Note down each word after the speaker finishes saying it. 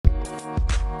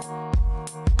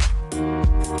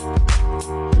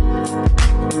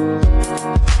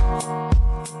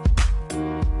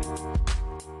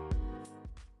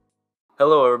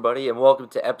Hello, everybody, and welcome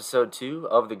to episode 2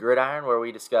 of The Gridiron, where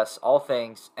we discuss all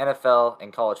things NFL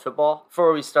and college football.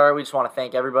 Before we start, we just want to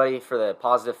thank everybody for the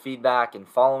positive feedback and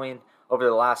following over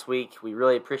the last week. We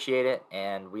really appreciate it,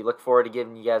 and we look forward to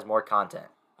giving you guys more content.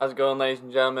 How's it going, ladies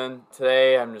and gentlemen?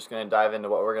 Today I'm just going to dive into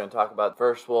what we're going to talk about.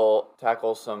 First, we'll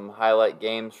tackle some highlight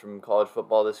games from college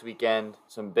football this weekend,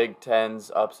 some Big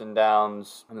Tens, ups and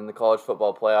downs, and then the college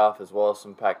football playoff, as well as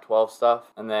some Pac-12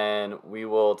 stuff. And then we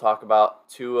will talk about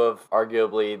two of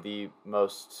arguably the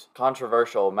most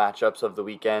controversial matchups of the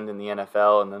weekend in the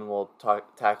NFL, and then we'll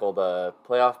tackle the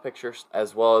playoff pictures,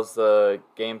 as well as the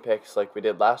game picks like we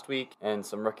did last week, and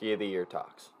some Rookie of the Year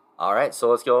talks. All right, so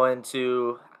let's go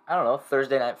into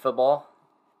Thursday night football,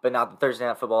 but not the Thursday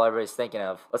night football everybody's thinking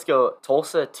of. Let's go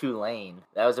Tulsa-Tulane.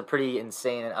 That was a pretty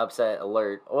insane and upset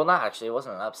alert. Well, it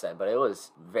wasn't an upset, but it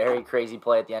was very crazy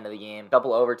play at the end of the game. A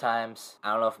couple overtimes.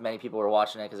 I don't know if many people were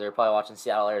watching it because they were probably watching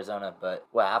Seattle, Arizona, but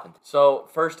what happened? So,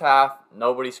 first half,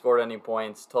 nobody scored any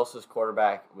points. Tulsa's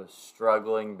quarterback was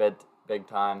struggling big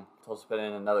time. Tulsa put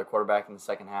in another quarterback in the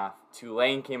second half.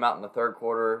 Tulane came out in the third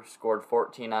quarter, scored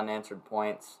 14 unanswered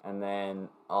points, and then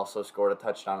also scored a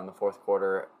touchdown in the fourth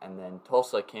quarter. And then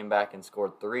Tulsa came back and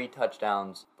scored 3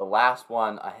 touchdowns. The last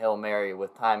one, a Hail Mary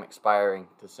with time expiring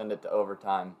to send it to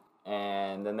overtime.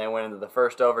 And then they went into the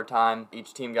first overtime.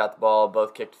 Each team got the ball,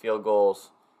 both kicked field goals.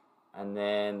 And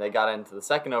then they got into the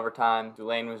second overtime.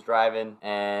 Tulane was driving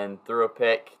and threw a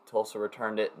pick. Tulsa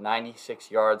returned it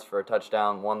 96 yards for a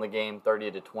touchdown, won the game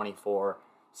 30-24,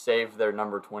 saved their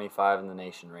number 25 in the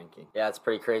nation ranking. Yeah, it's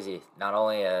pretty crazy. Not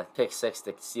only a pick six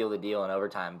to seal the deal in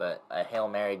overtime, but a Hail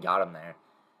Mary got them there.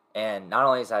 And not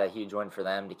only is that a huge win for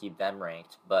them to keep them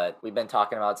ranked, but we've been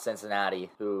talking about Cincinnati,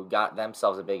 who got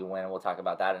themselves a big win, and we'll talk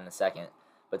about that in a second.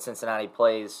 But Cincinnati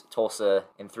plays Tulsa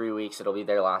in 3 weeks. It'll be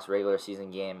their last regular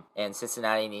season game. And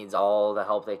Cincinnati needs all the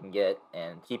help they can get.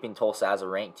 And keeping Tulsa as a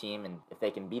ranked team, and if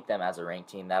they can beat them as a ranked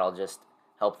team, that'll just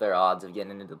help their odds of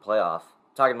getting into the playoff.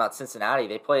 Talking about Cincinnati,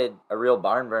 they played a real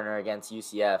barn burner against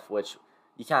UCF, which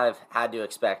you kind of had to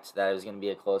expect that it was going to be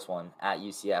a close one at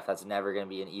UCF. That's never going to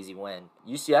be an easy win.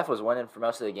 UCF was winning for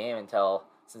most of the game until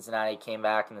Cincinnati came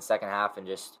back in the second half and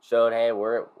just showed, hey,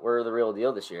 we're the real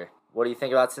deal this year. What do you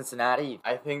think about Cincinnati?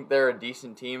 I think they're a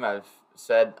decent team. I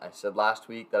said last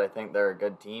week that I think they're a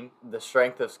good team. The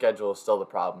strength of schedule is still the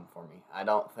problem for me. I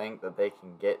don't think that they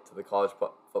can get to the college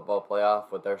football playoff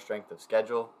with their strength of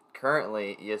schedule.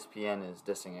 Currently, ESPN is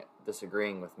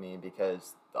disagreeing with me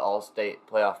because the All-State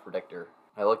playoff predictor,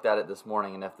 I looked at it this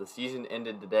morning, and if the season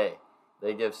ended today,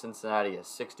 they give Cincinnati a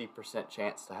 60%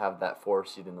 chance to have that 4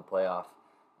 seed in the playoff.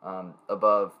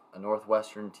 Above a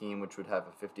Northwestern team, which would have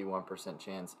a 51%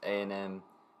 chance, A&M,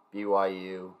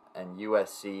 BYU, and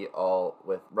USC all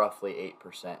with roughly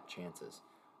 8% chances.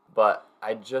 But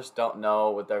I just don't know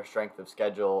with their strength of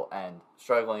schedule and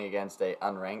struggling against a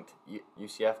unranked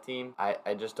UCF team,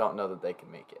 I just don't know that they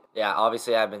can make it. Yeah,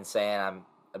 obviously I've been saying I'm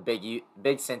a big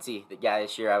Cincy guy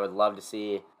this year. I would love to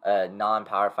see a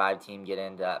non-Power 5 team get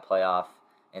into that playoff.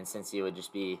 And since he would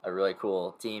just be a really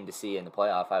cool team to see in the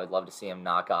playoff, I would love to see him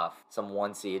knock off some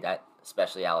 1 seed,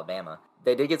 especially Alabama.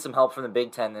 They did get some help from the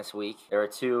Big Ten this week. There are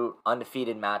 2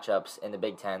 undefeated matchups in the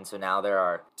Big Ten, so now there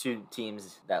are 2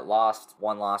 teams that lost.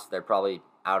 One lost, they're probably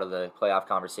out of the playoff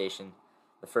conversation.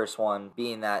 The first one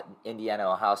being that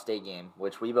Indiana-Ohio State game,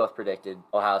 which we both predicted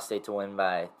Ohio State to win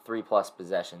by 3+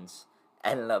 possessions.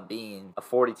 Ended up being a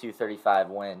 42-35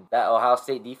 win. That Ohio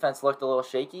State defense looked a little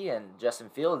shaky, and Justin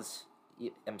Fields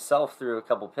himself threw a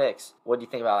couple picks. What do you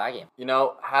think about that game? You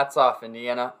know, hats off,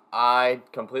 Indiana. I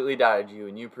completely doubted you,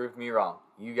 and you proved me wrong.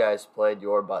 You guys played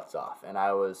your butts off, and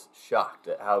I was shocked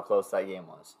at how close that game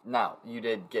was. Now, you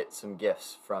did get some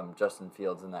gifts from Justin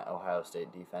Fields in that Ohio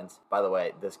State defense. By the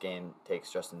way, this game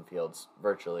takes Justin Fields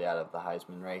virtually out of the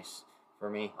Heisman race for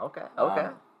me. Okay.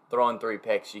 Throwing 3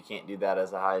 picks, you can't do that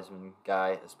as a Heisman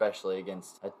guy, especially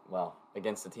against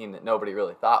a team that nobody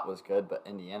really thought was good, but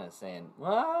Indiana's saying,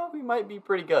 well, we might be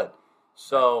pretty good.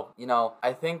 So,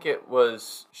 I think it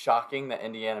was shocking that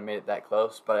Indiana made it that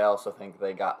close, but I also think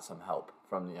they got some help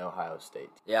from the Ohio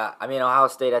State. Yeah, Ohio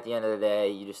State at the end of the day,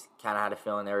 you just kind of had a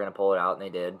feeling they were going to pull it out, and they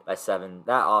did by 7.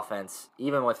 That offense,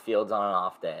 even with Fields on an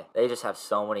off day, they just have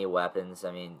so many weapons.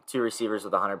 2 receivers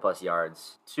with 100+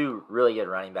 yards, 2 really good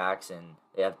running backs, and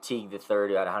they have Teague III,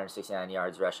 who had 169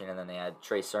 yards rushing, and then they had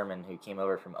Trey Sermon, who came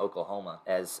over from Oklahoma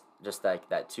as just like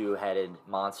that 2-headed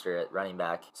monster at running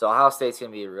back. So Ohio State's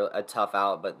going to be a tough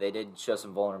out, but they did show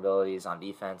some vulnerabilities on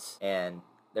defense, and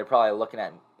they're probably looking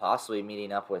at possibly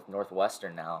meeting up with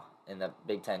Northwestern now in the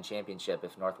Big Ten championship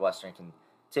if Northwestern can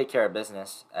take care of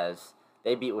business, as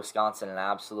they beat Wisconsin an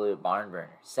absolute barn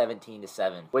burner,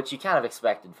 17-7, which you kind of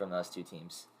expected from those 2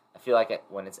 teams. I feel like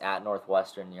when it's at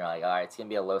Northwestern, you're like, all right, it's going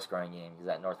to be a low-scoring game because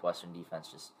that Northwestern defense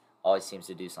just always seems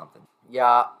to do something.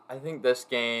 Yeah, I think this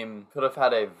game could have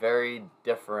had a very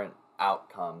different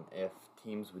outcome if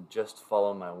teams would just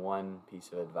follow my one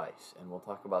piece of advice. And we'll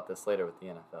talk about this later with the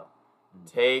NFL.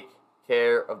 Take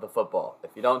care of the football.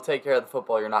 If you don't take care of the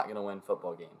football, you're not going to win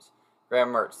football games. Graham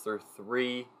Mertz threw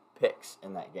 3 picks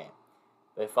in that game.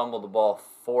 They fumbled the ball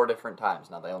 4 different times.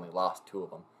 Now, they only lost 2 of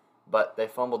them. But they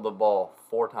fumbled the ball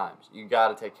 4 times. You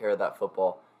got to take care of that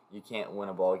football. You can't win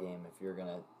a ball game if you're going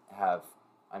to have,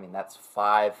 that's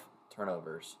 5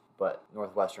 turnovers. But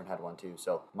Northwestern had 1 too.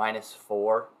 So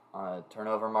 -4 on a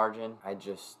turnover margin.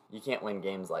 You can't win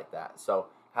games like that. So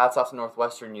hats off to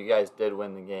Northwestern. You guys did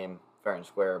win the game fair and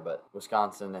square. But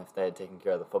Wisconsin, if they had taken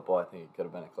care of the football, I think it could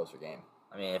have been a closer game.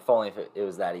 If only if it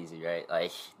was that easy, right?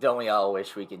 Like, don't we all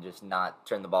wish we could just not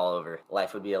turn the ball over?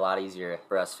 Life would be a lot easier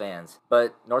for us fans.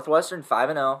 But Northwestern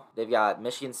 5-0. They've got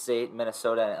Michigan State,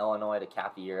 Minnesota, and Illinois to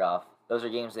cap the year off. Those are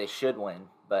games they should win,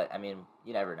 but you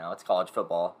never know. It's college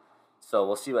football, so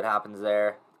we'll see what happens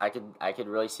there. I could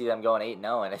really see them going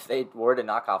 8-0, and if they were to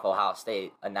knock off Ohio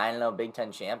State, a 9-0 Big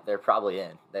Ten champ, they're probably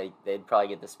in. They'd probably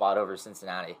get the spot over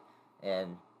Cincinnati,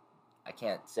 and I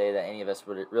can't say that any of us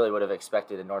would have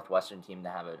expected a Northwestern team to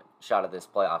have a shot at this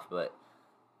playoff, but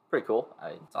pretty cool.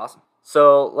 It's awesome.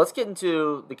 So let's get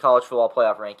into the college football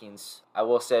playoff rankings. I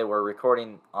will say we're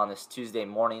recording on this Tuesday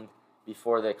morning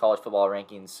before the college football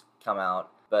rankings come out,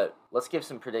 but let's give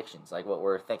some predictions, like what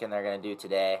we're thinking they're going to do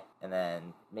today, and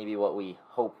then maybe what we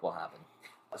hope will happen.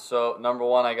 So, number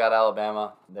 1, I got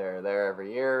Alabama. They're there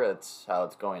every year. It's how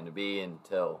it's going to be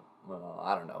until,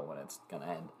 I don't know when it's going to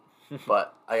end.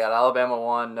 But I got Alabama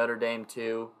 1, Notre Dame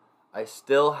 2. I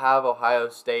still have Ohio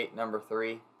State number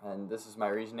 3, and this is my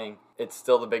reasoning. It's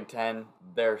still the Big Ten.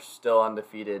 They're still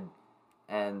undefeated,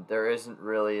 and there isn't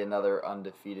really another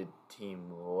undefeated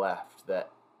team left that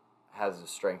has a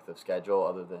strength of schedule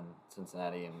other than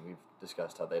Cincinnati, and we've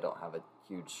discussed how they don't have a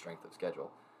huge strength of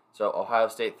schedule. So Ohio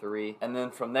State 3, and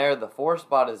then from there, the 4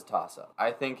 spot is a toss-up.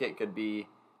 I think it could be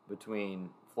between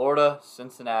Florida,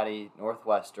 Cincinnati,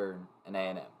 Northwestern, and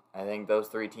A&M. I think those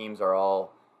 3 teams are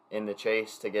all in the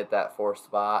chase to get that 4th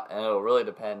spot, and it'll really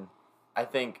depend. I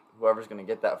think whoever's going to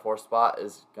get that 4th spot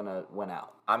is going to win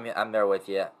out. I'm there with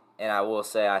you, and I will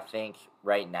say I think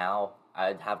right now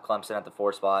I'd have Clemson at the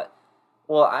 4th spot.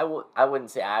 Well, I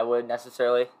wouldn't say I would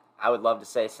necessarily. I would love to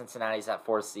say Cincinnati's at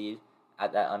 4th seed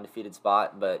at that undefeated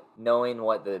spot, but knowing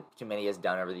what the committee has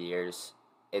done over the years,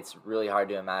 it's really hard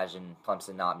to imagine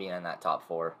Clemson not being in that top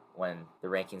 4 when the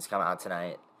rankings come out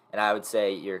tonight. And I would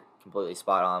say you're completely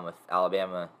spot on with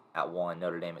Alabama at 1,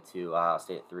 Notre Dame at 2, Ohio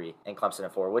State at 3, and Clemson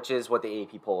at 4, which is what the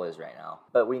AP poll is right now.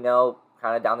 But we know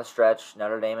kind of down the stretch,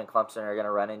 Notre Dame and Clemson are going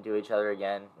to run into each other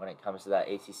again when it comes to that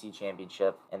ACC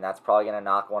championship, and that's probably going to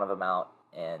knock one of them out.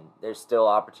 And there's still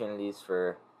opportunities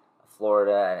for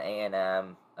Florida, an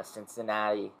A&M, a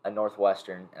Cincinnati, a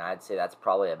Northwestern, and I'd say that's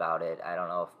probably about it. I don't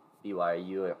know if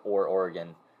BYU or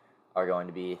Oregon are going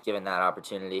to be given that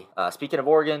opportunity. Speaking of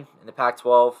Oregon, in the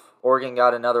Pac-12, Oregon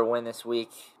got another win this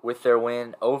week with their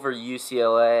win over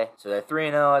UCLA. So they're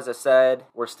 3-0, as I said.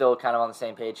 We're still kind of on the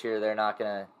same page here. They're not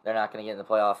gonna get in the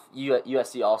playoff.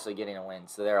 USC also getting a win,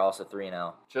 so they're also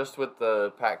 3-0. Just with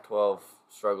the Pac-12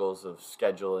 struggles of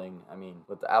scheduling,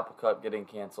 with the Apple Cup getting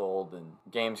canceled and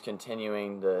games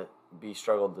continuing to be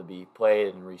struggled to be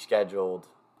played and rescheduled,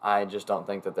 I just don't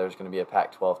think that there's going to be a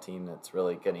Pac-12 team that's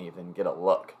really going to even get a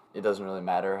look. It doesn't really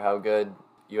matter how good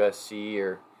USC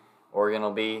or Oregon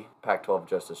will be. Pac-12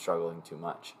 just is struggling too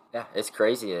much. Yeah, it's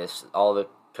crazy. It's all the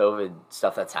COVID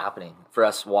stuff that's happening. For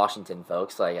us Washington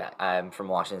folks, I'm from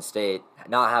Washington State,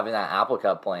 not having that Apple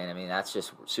Cup playing, that's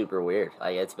just super weird.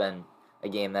 It's been a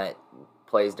game that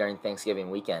plays during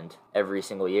Thanksgiving weekend every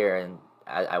single year, and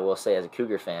I will say as a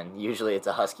Cougar fan, usually it's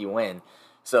a Husky win.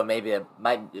 So maybe it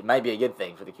might be a good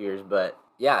thing for the Cougars, but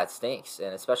yeah, it stinks,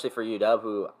 and especially for UW,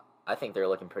 who I think they're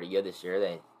looking pretty good this year.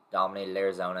 They dominated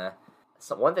Arizona.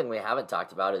 So one thing we haven't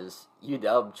talked about is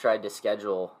UW tried to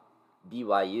schedule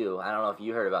BYU. I don't know if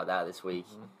you heard about that this week.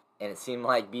 Mm-hmm. And it seemed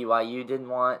like BYU didn't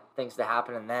want things to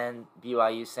happen, and then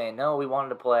BYU saying, no, we wanted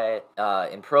to play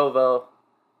in Provo,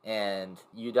 and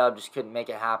UW just couldn't make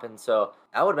it happen. So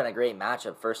that would have been a great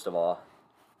matchup, first of all.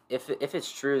 If it's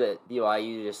true that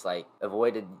BYU just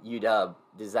avoided UW,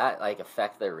 does that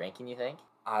affect their ranking, you think?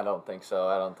 I don't think so.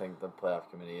 I don't think the playoff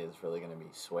committee is really going to be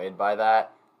swayed by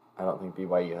that. I don't think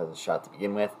BYU has a shot to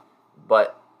begin with,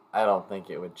 but I don't think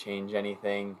it would change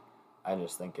anything. I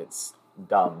just think it's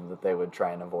dumb that they would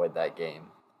try and avoid that game.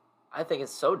 I think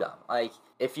it's so dumb.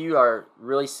 If you are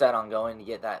really set on going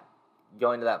to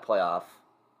that playoff,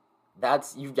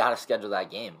 you've got to schedule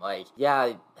that game. Like,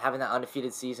 yeah, having that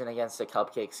undefeated season against a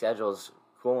cupcake schedule is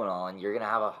cool and all, and you're going to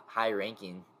have a high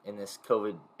ranking in this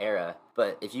COVID era.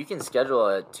 But if you can schedule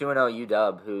a 2-0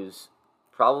 UW who's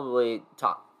probably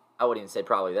top, I wouldn't even say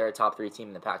probably, they're a top 3 team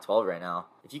in the Pac-12 right now.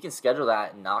 If you can schedule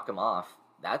that and knock them off,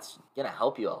 that's going to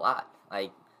help you a lot.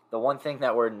 Like, the one thing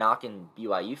that we're knocking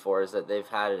BYU for is that they've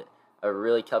had a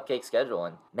really cupcake schedule.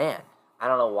 And, man, I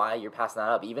don't know why you're passing that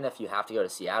up. Even if you have to go to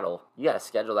Seattle, you got to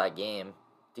schedule that game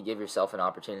to give yourself an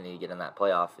opportunity to get in that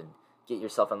playoff and get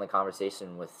yourself in the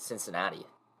conversation with Cincinnati.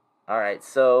 All right,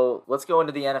 so let's go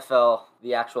into the NFL,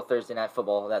 the actual Thursday night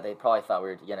football that they probably thought we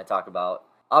were going to talk about.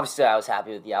 Obviously, I was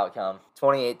happy with the outcome.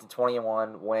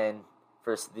 28-21 win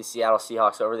for the Seattle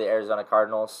Seahawks over the Arizona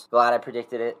Cardinals. Glad I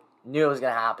predicted it. Knew it was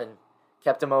going to happen.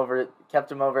 Kept them over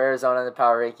Arizona in the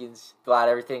power rankings. Glad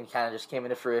everything kind of just came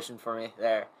into fruition for me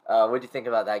there. What did you think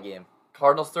about that game?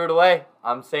 Cardinals threw it away.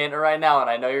 I'm saying it right now, and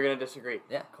I know you're going to disagree.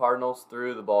 Yeah. Cardinals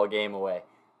threw the ball game away.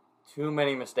 Too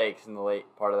many mistakes in the late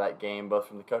part of that game, both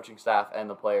from the coaching staff and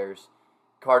the players.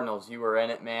 Cardinals, you were in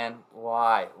it, man.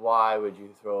 Why? Why would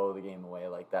you throw the game away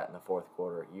like that in the fourth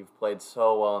quarter? You've played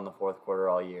so well in the fourth quarter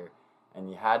all year, and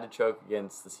you had to choke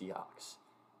against the Seahawks.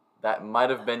 That might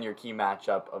have been your key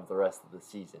matchup of the rest of the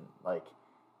season. Like,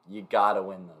 you got to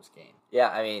win those games. Yeah,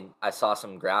 I mean, I saw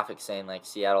some graphics saying, like,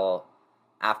 Seattle,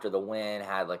 after the win,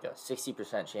 had, like, a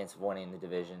 60% chance of winning the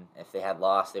division. If they had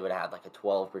lost, they would have had, like, a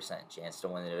 12% chance to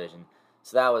win the division.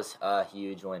 So that was a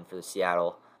huge win for the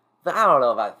Seattle. But I don't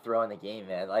know about throwing the game,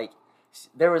 man. Like,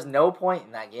 there was no point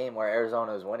in that game where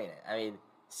Arizona was winning it. I mean,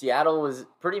 Seattle was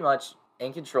pretty much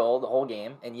in control the whole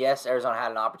game. And yes, Arizona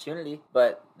had an opportunity,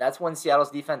 but that's when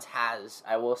Seattle's defense has,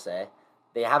 I will say.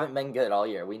 They haven't been good all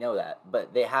year. We know that.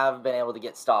 But they have been able to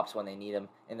get stops when they need them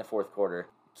in the fourth quarter.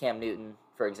 Cam Newton,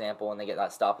 for example, when they get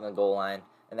that stop in the goal line.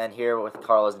 And then here with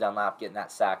Carlos Dunlap getting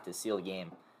that sack to seal the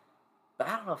game. But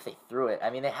I don't know if they threw it. I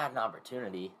mean, they had an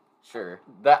opportunity, sure.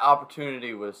 That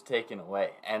opportunity was taken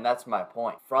away, and that's my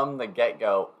point. From the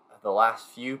get-go, the last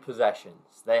few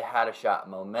possessions, they had a shot.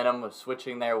 Momentum was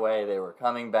switching their way. They were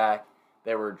coming back.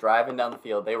 They were driving down the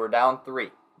field. They were down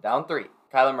three.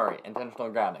 Kyler Murray,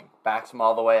 intentional grounding. Backs them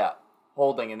all the way up.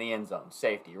 Holding in the end zone.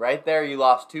 Safety. Right there, you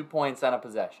lost 2 points on a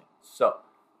possession. So,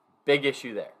 big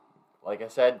issue there. Like I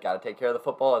said, got to take care of the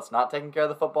football. It's not taking care of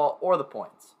the football or the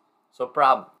points. So,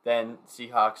 problem. Then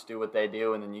Seahawks do what they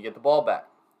do, and then you get the ball back.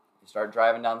 You start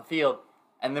driving down the field,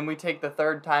 and then we take the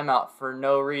third timeout for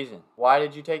no reason. Why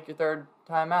did you take your third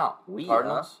timeout?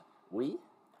 Cardinals? We?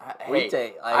 Hey,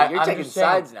 you're taking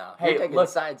sides now. Hey, you're taking look,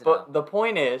 sides but now. the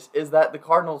point is that the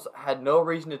Cardinals had no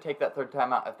reason to take that third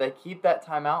timeout. If they keep that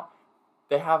timeout,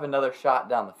 they have another shot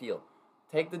down the field.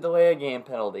 Take the delay of game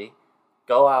penalty,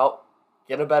 go out,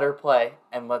 get a better play,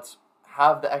 and let's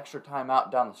have the extra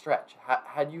timeout down the stretch.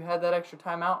 Had you had that extra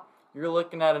timeout, you're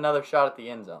looking at another shot at the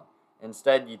end zone.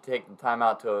 Instead, you take the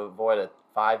timeout to avoid a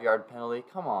 5-yard penalty.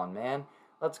 Come on, man.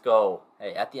 Let's go.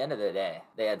 Hey, at the end of the day,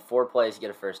 they had 4 plays to get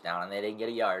a first down, and they didn't get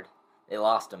a yard. They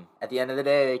lost them. At the end of the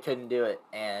day, they couldn't do it.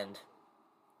 And,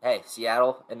 hey,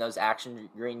 Seattle in those action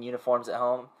green uniforms at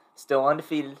home, still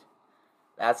undefeated.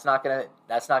 That's not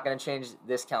gonna change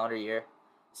this calendar year.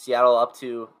 Seattle up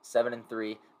to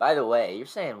 7-3. By the way, you're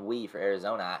saying we for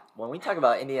Arizona. When we talk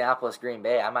about Indianapolis, Green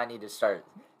Bay, I might need to start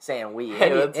saying we.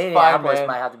 Hey, Indianapolis fine,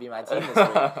 might have to be my team this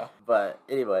week. But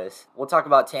anyways, we'll talk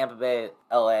about Tampa Bay,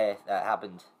 LA. That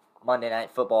happened Monday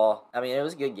Night Football. I mean, it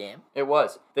was a good game. It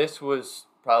was. This was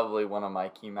probably one of my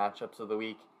key matchups of the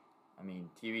week. I mean,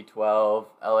 TV12,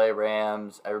 LA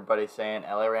Rams, everybody saying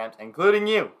LA Rams, including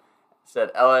you, said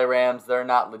LA Rams, they're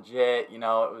not legit. You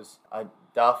know, it was a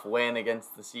duff win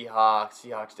against the Seahawks.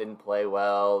 Seahawks didn't play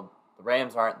well. The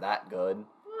Rams aren't that good.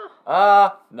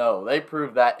 No, they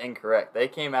proved that incorrect. They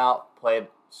came out, played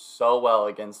so well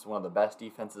against one of the best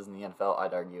defenses in the NFL.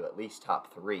 I'd argue at least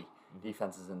top 3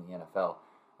 defenses in the NFL.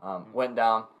 Went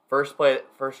down, first drive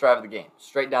of the game,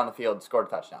 straight down the field, scored a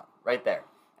touchdown, right there.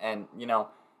 And, you know,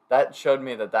 that showed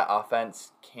me that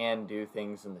offense can do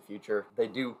things in the future. They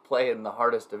do play in the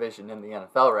hardest division in the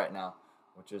NFL right now,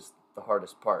 which is the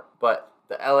hardest part. But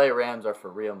the LA Rams are for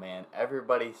real, man.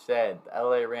 Everybody said the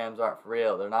LA Rams aren't for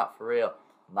real. They're not for real.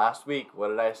 Last week, what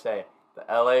did I say? The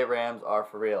LA Rams are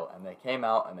for real. And they came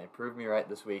out and they proved me right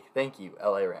this week. Thank you,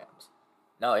 LA Rams.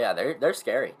 No, yeah, they're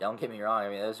scary. Don't get me wrong. I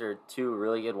mean, those are 2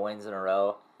 really good wins in a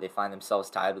row. They find themselves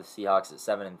tied with the Seahawks at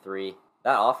 7-3.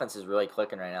 That offense is really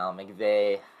clicking right now.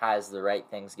 McVay has the right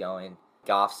things going.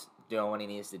 Goff's doing what he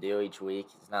needs to do each week.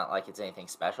 It's not like it's anything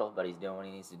special, but he's doing what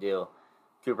he needs to do.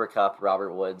 Cooper Kupp,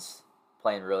 Robert Woods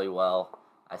playing really well.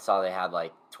 I saw they had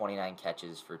like 29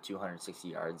 catches for 260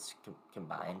 yards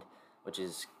combined, which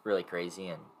is really crazy.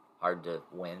 And hard to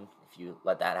win if you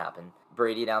let that happen.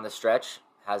 Brady down the stretch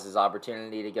has his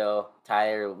opportunity to go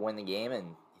tie or win the game,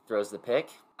 and he throws the pick.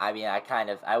 I mean,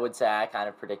 I would say I kind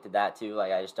of predicted that too.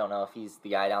 Like, I just don't know if he's the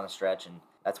guy down the stretch, and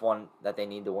that's one that they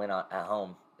need to win at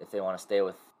home if they want to stay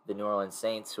with the New Orleans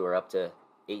Saints, who are up to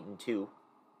 8-2,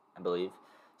 I believe.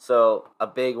 So a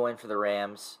big win for the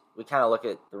Rams. We kind of look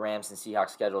at the Rams and Seahawks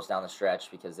schedules down the stretch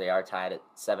because they are tied at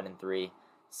 7-3.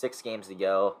 6 games to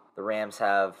go. The Rams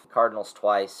have Cardinals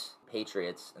twice,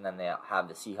 Patriots, and then they have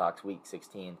the Seahawks week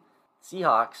 16.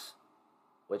 Seahawks,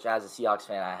 which as a Seahawks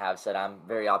fan I have said I'm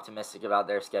very optimistic about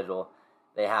their schedule.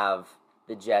 They have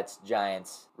the Jets,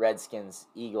 Giants, Redskins,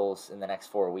 Eagles in the next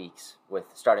 4 weeks,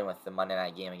 starting with the Monday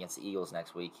night game against the Eagles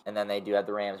next week. And then they do have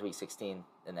the Rams week 16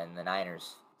 and then the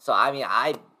Niners. So, I mean,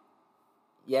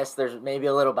 yes, there's maybe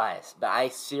a little bias, but I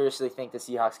seriously think the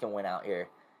Seahawks can win out here.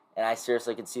 And I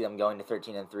seriously could see them going to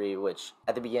 13-3, which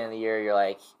at the beginning of the year, you're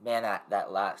like, man,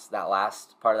 that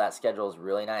last part of that schedule is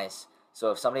really nice.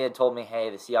 So if somebody had told me, hey,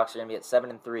 the Seahawks are going to be at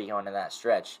 7-3 going into that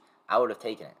stretch, I would have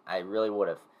taken it. I really would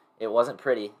have. It wasn't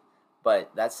pretty,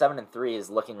 but that 7-3 is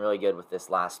looking really good with this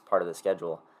last part of the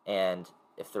schedule. And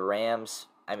if the Rams,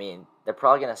 I mean, they're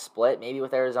probably going to split maybe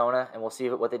with Arizona, and we'll see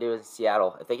what they do with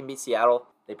Seattle. If they can beat Seattle,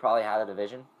 they probably have the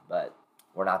division, but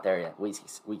we're not there yet. Week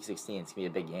 16 is going to be a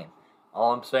big game.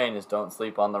 All I'm saying is don't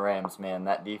sleep on the Rams, man.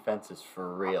 That defense is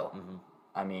for real. Mm-hmm.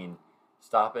 I mean,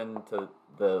 stopping to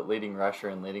the leading rusher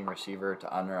and leading receiver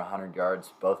to under 100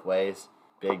 yards both ways,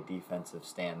 big defensive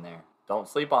stand there. Don't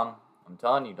sleep on them. I'm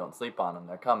telling you, don't sleep on them.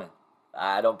 They're coming.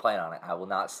 I don't plan on it. I will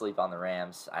not sleep on the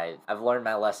Rams. I've learned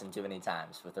my lesson too many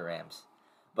times with the Rams.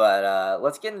 But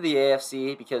let's get into the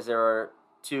AFC because there are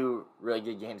 2 really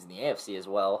good games in the AFC as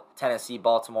well. Tennessee,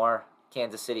 Baltimore,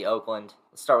 Kansas City, Oakland.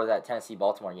 Let's start with that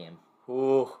Tennessee-Baltimore game.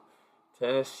 Ooh,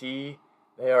 Tennessee,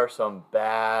 they are some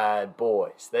bad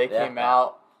boys. They came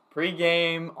out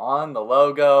pregame on the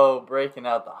logo, breaking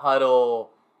out the huddle,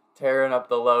 tearing up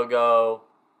the logo.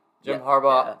 Jim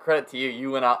Harbaugh, credit to you.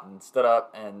 You went out and stood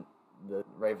up, and the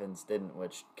Ravens didn't,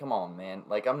 which, come on, man.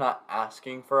 Like, I'm not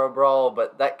asking for a brawl,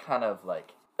 but that kind of,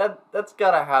 like, that's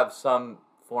got to have some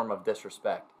form of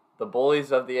disrespect. The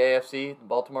bullies of the AFC, the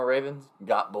Baltimore Ravens,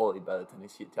 got bullied by the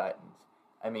Tennessee Titans.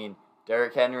 I mean,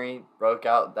 Derrick Henry broke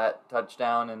out that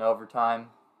touchdown in overtime.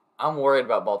 I'm worried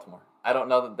about Baltimore. I don't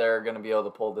know that they're going to be able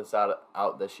to pull this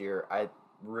out this year. I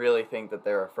really think that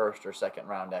they're a first or second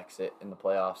round exit in the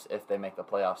playoffs if they make the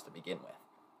playoffs to begin with.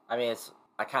 I mean,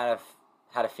 I kind of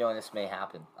had a feeling this may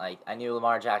happen. Like, I knew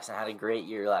Lamar Jackson had a great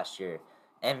year last year.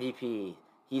 MVP.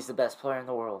 He's the best player in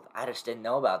the world. I just didn't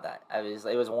know about that.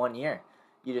 It was 1 year.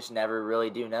 You just never really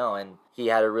do know. And he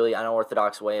had a really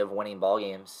unorthodox way of winning ball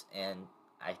games, and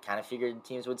I kind of figured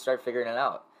teams would start figuring it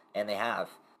out, and they have.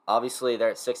 Obviously, they're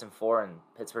at 6-4, and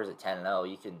Pittsburgh's at 10-0.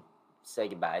 You can say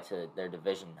goodbye to their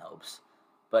division hopes,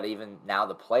 but even now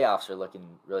the playoffs are looking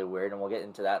really weird, and we'll get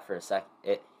into that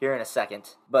here in a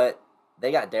second. But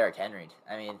they got Derrick Henry.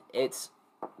 I mean, it's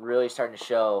really starting to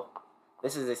show.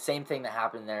 This is the same thing that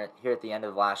happened here at the end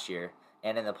of last year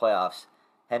and in the playoffs.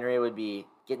 Henry would be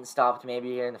getting stopped maybe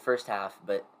here in the first half,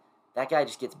 but that guy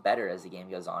just gets better as the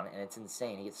game goes on, and it's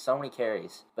insane. He gets so many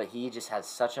carries, but he just has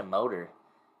such a motor.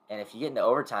 And if you get into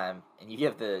overtime and you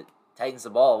give the Titans the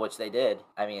ball, which they did,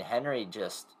 I mean, Henry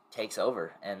just takes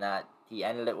over, and that he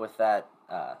ended it with that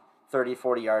 30,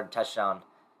 40-yard touchdown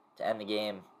to end the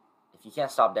game. If you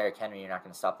can't stop Derrick Henry, you're not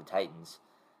going to stop the Titans.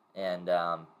 And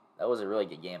that was a really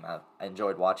good game. I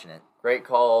enjoyed watching it. Great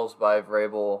calls by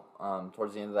Vrabel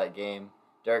towards the end of that game.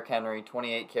 Derrick Henry,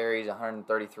 28 carries,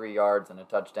 133 yards, and a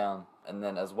touchdown. And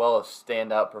then as well as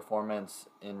standout performance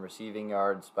in receiving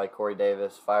yards by Corey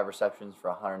Davis, 5 receptions for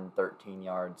 113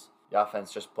 yards. The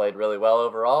offense just played really well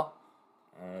overall.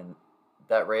 And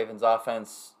that Ravens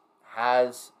offense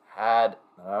has had,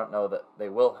 and I don't know that they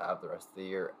will have the rest of the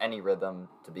year, any rhythm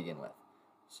to begin with.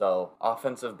 So,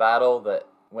 offensive battle that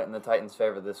went in the Titans'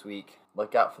 favor this week.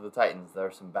 Look out for the Titans. There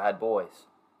are some bad boys.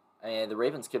 I mean, the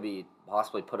Ravens could be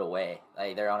possibly put away.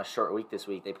 Like, they're on a short week this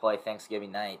week. They play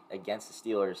Thanksgiving night against the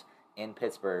Steelers in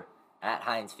Pittsburgh at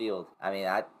Heinz Field. I mean,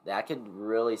 that could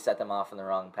really set them off on the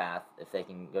wrong path if they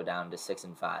can go down to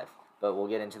 6-5. But we'll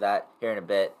get into that here in a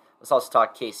bit. Let's also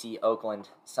talk KC Oakland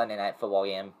Sunday night football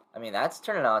game. I mean, that's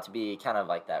turning out to be kind of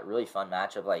like that really fun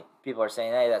matchup. Like, people are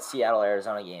saying, hey, that Seattle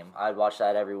Arizona game, I'd watch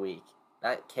that every week.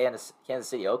 That Kansas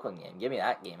City Oakland game, give me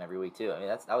that game every week too. I mean,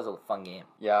 that was a fun game.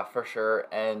 Yeah, for sure.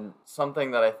 And something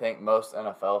that I think most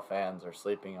NFL fans are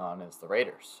sleeping on is the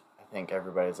Raiders. I think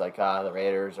everybody's like, the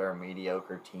Raiders are a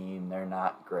mediocre team. They're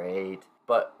not great.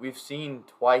 But we've seen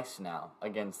twice now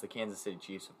against the Kansas City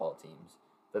Chiefs football teams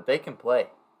that they can play.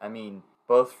 I mean,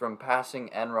 both from passing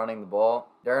and running the ball.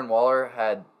 Darren Waller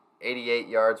had 88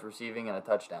 yards receiving and a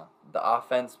touchdown. The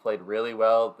offense played really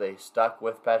well. They stuck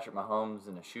with Patrick Mahomes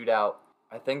in a shootout.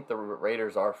 I think the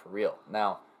Raiders are for real.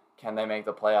 Now, can they make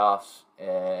the playoffs?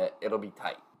 It'll be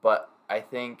tight. But I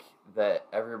think that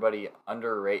everybody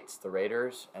underrates the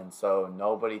Raiders, and so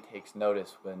nobody takes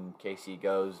notice when KC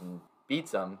goes and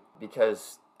beats them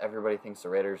because everybody thinks the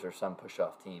Raiders are some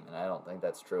push-off team, and I don't think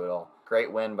that's true at all.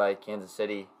 Great win by Kansas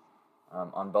City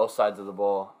on both sides of the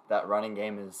ball. That running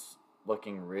game is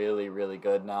looking really, really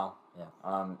good now.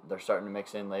 Yeah. They're starting to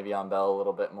mix in Le'Veon Bell a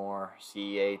little bit more.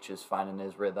 CEH is finding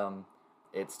his rhythm.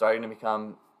 It's starting to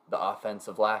become the offense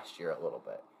of last year a little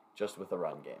bit, just with the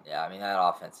run game. Yeah, I mean, that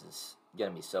offense is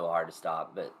going to be so hard to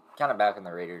stop. But kind of back in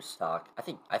the Raiders talk, I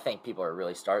think people are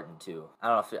really starting to. I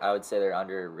don't know if I would say they're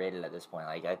underrated at this point.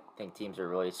 Like, I think teams are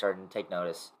really starting to take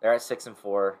notice. They're at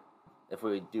 6-4. If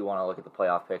we do want to look at the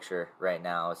playoff picture right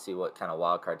now, see what kind of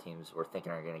wild card teams we're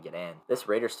thinking are going to get in. This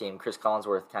Raiders team, Chris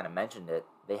Collinsworth kind of mentioned it.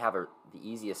 They have the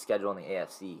easiest schedule in the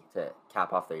AFC to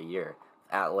cap off their year.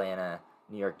 Atlanta,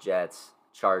 New York Jets,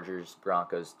 Chargers,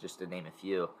 Broncos, just to name a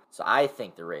few. So I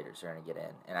think the Raiders are going to get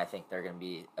in, and I think they're going to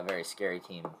be a very scary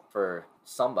team for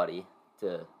somebody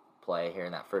to play here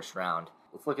in that first round.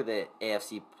 Let's look at the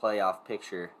AFC playoff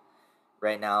picture.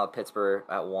 Right now, Pittsburgh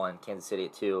at 1, Kansas City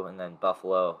at 2, and then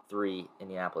Buffalo 3,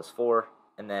 Indianapolis 4.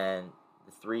 And then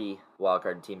the 3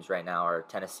 wildcard teams right now are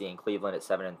Tennessee and Cleveland at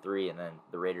 7 and 3, and then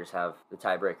the Raiders have the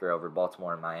tiebreaker over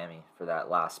Baltimore and Miami for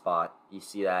that last spot. You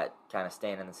see that kind of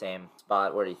staying in the same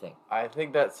spot? What do you think? I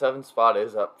think that 7th spot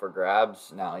is up for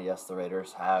grabs. Now, yes, the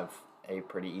Raiders have a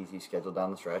pretty easy schedule down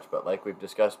the stretch, but like we've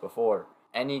discussed before,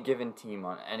 any given team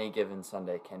on any given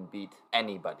Sunday can beat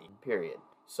anybody, period.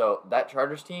 So that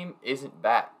Chargers team isn't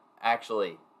bad.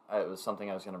 Actually, it was something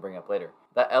I was going to bring up later.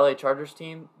 That LA Chargers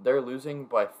team, they're losing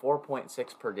by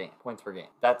 4.6 points per game.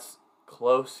 That's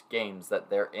close games that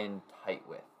they're in tight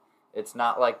with. It's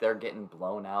not like they're getting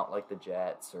blown out like the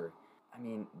Jets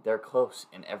they're close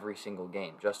in every single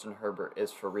game. Justin Herbert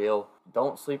is for real.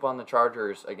 Don't sleep on the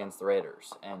Chargers against the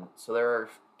Raiders. And so there are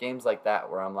games like that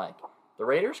where I'm like, the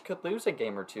Raiders could lose a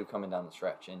game or two coming down the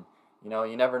stretch. And,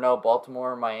 you never know,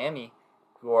 Baltimore or Miami,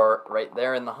 who are right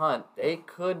there in the hunt, they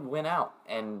could win out.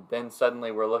 And then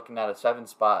suddenly we're looking at a 7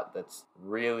 spot that's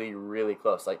really, really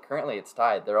close. Like, currently it's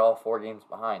tied. They're all 4 games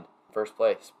behind first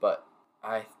place. But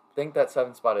I think that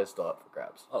 7 spot is still up for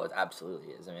grabs. Oh, it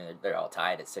absolutely is. I mean, they're all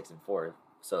tied at 6-4,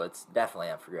 so it's definitely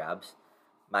up for grabs.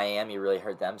 Miami really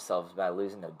hurt themselves by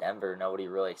losing to Denver. Nobody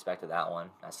really expected that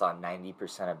one. I saw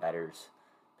 90% of bettors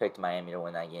picked Miami to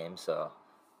win that game, so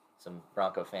some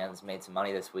Bronco fans made some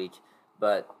money this week.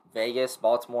 But Vegas,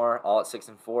 Baltimore, all at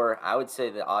 6-4. I would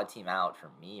say the odd team out for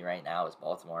me right now is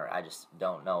Baltimore. I just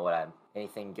don't know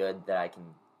anything good that I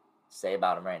can say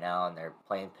about them right now, and they're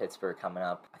playing Pittsburgh coming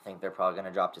up. I think they're probably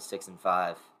going to drop to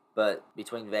 6-5. But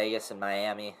between Vegas and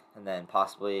Miami, and then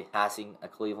possibly passing a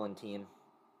Cleveland team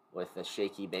with a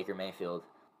shaky Baker Mayfield,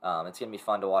 it's going to be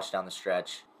fun to watch down the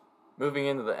stretch. Moving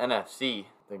into the NFC,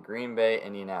 the Green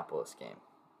Bay-Indianapolis game.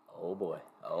 Oh boy.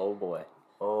 Oh boy.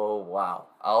 Oh, wow.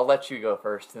 I'll let you go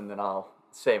first, and then I'll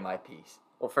say my piece.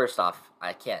 Well, first off,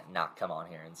 I can't not come on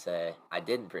here and say I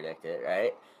didn't predict it,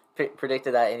 right?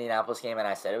 Predicted that Indianapolis game, and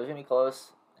I said it was going to be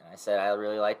close. And I said I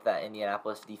really liked that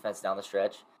Indianapolis defense down the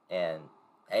stretch. And,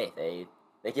 hey,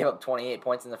 they gave up 28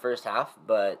 points in the first half,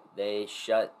 but they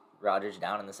shut Rodgers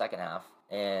down in the second half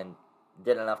and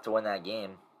did enough to win that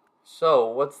game. So,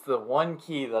 what's the one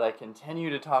key that I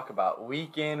continue to talk about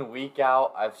week in, week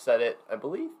out? I've said it, I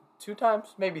believe, 2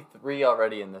 times, maybe 3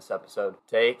 already in this episode.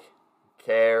 Take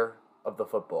care of the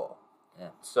football. Yeah.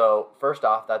 So, first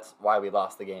off, that's why we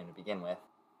lost the game to begin with.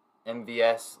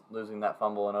 MVS losing that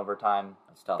fumble in overtime,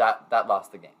 That's tough. That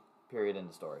lost the game. Period, end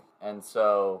of story. And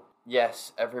so,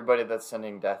 yes, everybody that's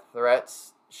sending death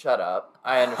threats, shut up.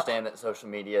 I understand that social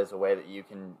media is a way that you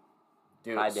can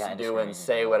do and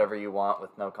say whatever you want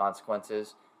with no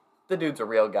consequences. The dude's a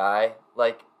real guy.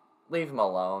 Like, leave him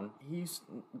alone. He's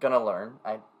gonna learn.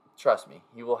 Trust me,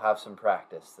 he will have some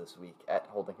practice this week at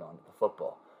holding on to the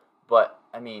football. But,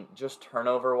 just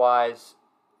turnover-wise,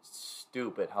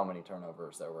 stupid how many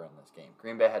turnovers there were in this game.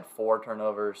 Green Bay had 4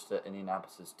 turnovers to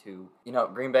Indianapolis' 2.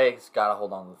 Green Bay's got to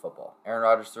hold on to the football. Aaron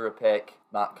Rodgers threw a pick,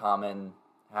 not common,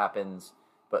 happens,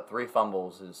 but 3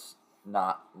 fumbles is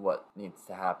not what needs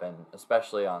to happen,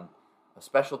 especially on a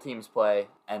special teams play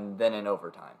and then in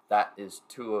overtime. That is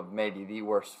 2 of maybe the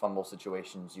worst fumble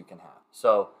situations you can have.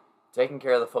 So, taking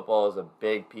care of the football is a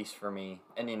big piece for me.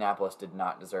 Indianapolis did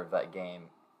not deserve that game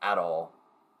at all.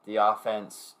 The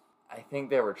offense I think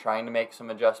they were trying to make some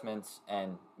adjustments,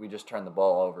 and we just turned the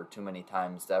ball over too many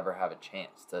times to ever have a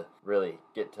chance to really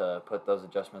get to put those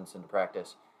adjustments into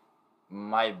practice.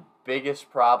 My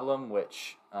biggest problem,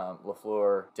 which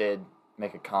LaFleur did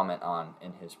make a comment on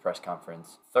in his press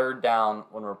conference, third down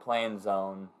when we're playing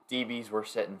zone, DBs were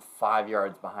sitting 5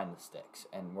 yards behind the sticks,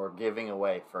 and we're giving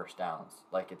away first downs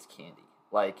like it's candy.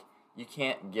 Like, you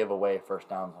can't give away first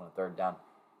downs on a third down.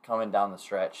 Coming down the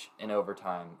stretch in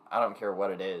overtime, I don't care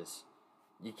what it is,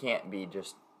 you can't be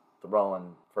just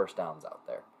throwing first downs out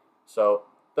there. So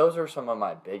those are some of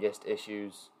my biggest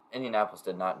issues. Indianapolis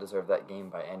did not deserve that game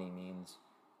by any means.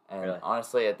 And Really?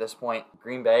 honestly, at this point,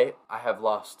 Green Bay, I have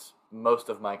lost most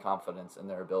of my confidence in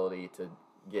their ability to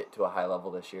get to a high level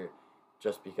this year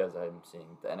just because I'm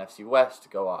seeing the NFC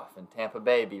West go off and Tampa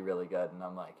Bay be really good. And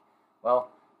I'm like, well,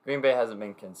 Green Bay hasn't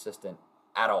been consistent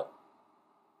at all,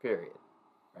 period.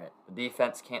 Right? The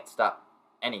defense can't stop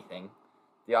anything.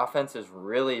 The offense is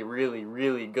really, really,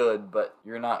 really good, but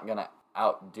you're not going to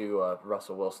outdo a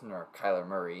Russell Wilson or Kyler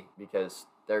Murray because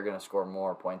they're going to score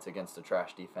more points against a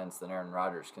trash defense than Aaron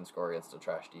Rodgers can score against a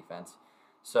trash defense.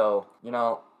 So,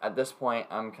 at this point,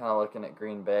 I'm kind of looking at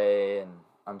Green Bay and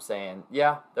I'm saying,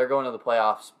 yeah, they're going to the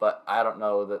playoffs, but I don't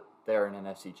know that they're an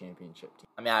NFC championship team.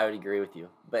 I mean, I would agree with you.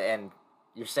 And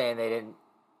you're saying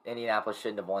Indianapolis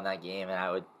shouldn't have won that game, and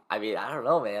I don't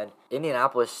know, man.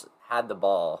 Indianapolis had the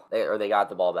ball, they got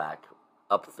the ball back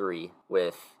up 3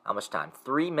 with how much time?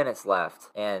 3 minutes left,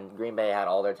 and Green Bay had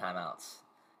all their timeouts.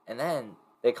 And then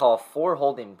they call 4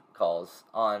 holding calls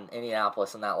on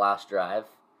Indianapolis in that last drive.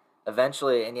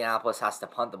 Eventually, Indianapolis has to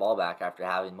punt the ball back after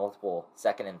having multiple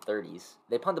second and 30s.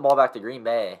 They punt the ball back to Green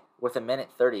Bay with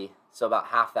 1:30, so about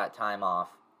half that time off,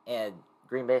 and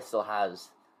Green Bay still has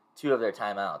 2 of their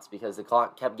timeouts because the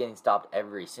clock kept getting stopped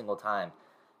every single time.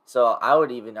 So I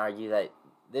would even argue that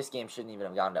this game shouldn't even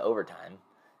have gone to overtime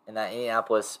and that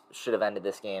Indianapolis should have ended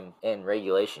this game in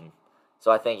regulation. So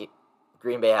I think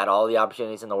Green Bay had all the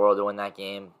opportunities in the world to win that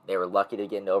game. They were lucky to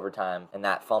get into overtime, and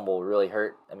that fumble really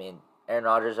hurt. I mean, Aaron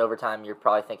Rodgers overtime, you're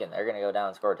probably thinking they're going to go down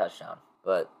and score a touchdown.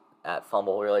 But that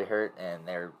fumble really hurt, and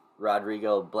their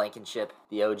Rodrigo Blankenship,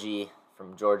 the OG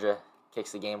from Georgia,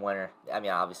 kicks the game winner. I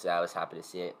mean, obviously I was happy to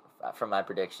see it. From my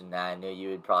prediction, I knew you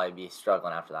would probably be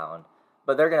struggling after that one.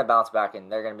 But they're going to bounce back,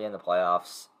 and they're going to be in the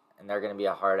playoffs, and they're going to be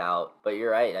a hard out. But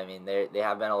you're right. I mean, they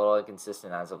have been a little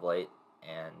inconsistent as of late,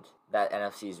 and that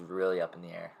NFC is really up in the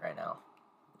air right now.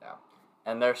 Yeah.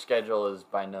 And their schedule is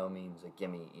by no means a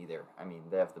gimme either. I mean,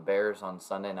 they have the Bears on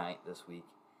Sunday night this week.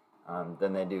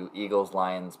 Then they do Eagles,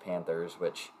 Lions, Panthers,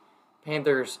 which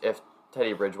Panthers, if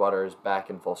Teddy Bridgewater is back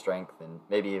in full strength, and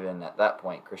maybe even at that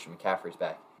point Christian McCaffrey's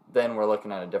back, then we're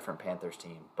looking at a different Panthers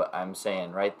team. But I'm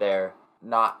saying right there,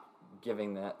 not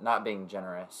being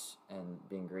generous and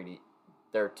being greedy.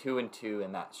 They're 2-2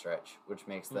 in that stretch, which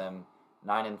makes them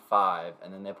 9-5,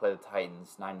 and then they play the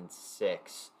Titans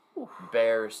 9-6,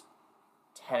 Bears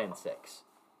 10-6.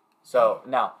 So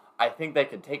now I think they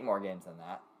could take more games than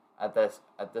that. At this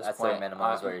That's point, their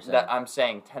minimum, is what you're saying. I'm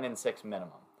saying 10-6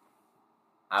 minimum.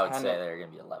 I would say they're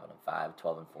going to be 11-5,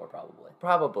 12-4 probably.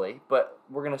 Probably, but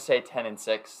we're going to say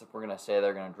 10-6. We're going to say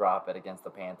they're going to drop it against the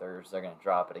Panthers. They're going to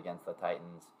drop it against the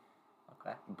Titans.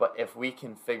 Okay. But if we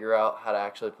can figure out how to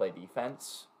actually play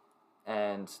defense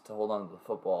and to hold on to the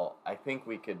football, I think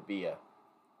we could be a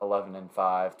 11-5,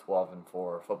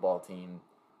 12-4 football team.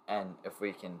 And if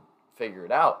we can figure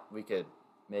it out, we could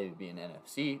maybe be an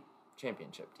NFC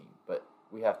championship team. But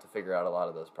we have to figure out a lot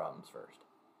of those problems first.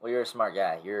 Well, you're a smart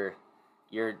guy. You're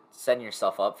setting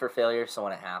yourself up for failure, so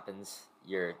when it happens,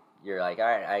 you're like, all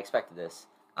right, I expected this.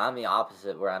 I'm the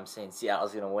opposite, where I'm saying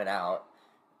Seattle's going to win out,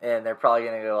 and they're probably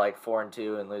going to go like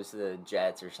 4-2 and lose to the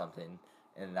Jets or something,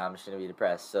 and I'm just going to be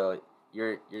depressed. So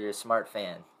you're a smart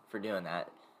fan for doing that.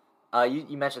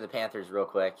 You mentioned the Panthers real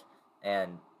quick,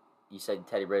 and you said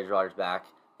Teddy Bridgewater's back.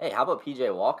 Hey, how about P.J.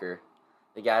 Walker,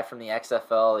 the guy from the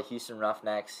XFL, the Houston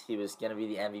Roughnecks? He was going to be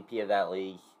the MVP of that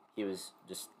league. He was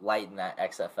just lighting that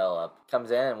XFL up. Comes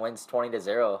in and wins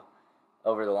 20-0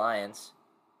 over the Lions.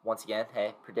 Once again,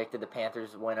 hey, predicted the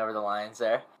Panthers would win over the Lions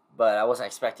there. But I wasn't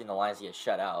expecting the Lions to get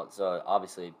shut out. So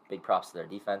obviously, big props to their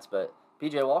defense. But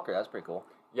P.J. Walker, that's pretty cool.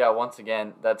 Yeah, once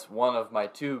again, that's one of my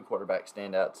 2 quarterback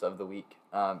standouts of the week.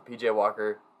 P.J.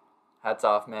 Walker, hats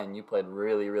off, man. You played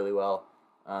really, really well.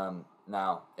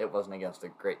 Now, it wasn't against a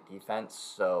great defense,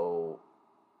 so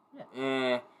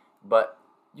but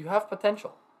you have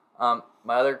potential.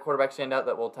 My other quarterback standout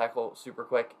that we'll tackle super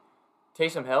quick,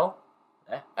 Taysom Hill.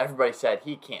 Everybody said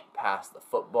he can't pass the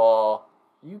football.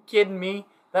 Are you kidding me?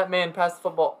 That man passed the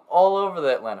football all over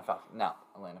the Atlanta Falcons. Now,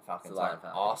 Atlanta Falcons aren't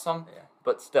awesome,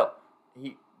 but still,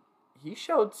 he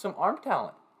showed some arm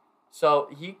talent. So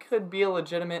he could be a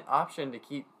legitimate option to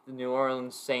keep the New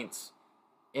Orleans Saints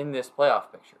in this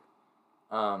playoff picture.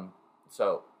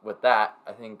 So with that,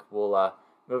 I think we'll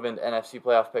move into NFC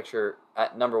playoff picture.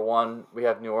 At number 1, we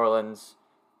have New Orleans.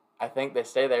 I think they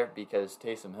stay there because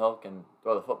Taysom Hill can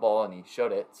throw the football, and he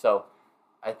showed it. So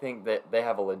I think that they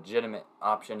have a legitimate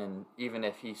option, and even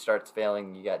if he starts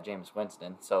failing, you got Jameis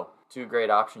Winston. So 2 great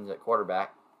options at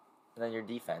quarterback. And then your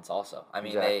defense also. I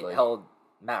mean, Exactly. They held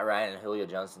Matt Ryan and Julio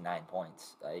Jones to 9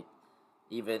 points. Like,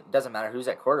 even it doesn't matter who's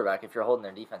at quarterback. If you're holding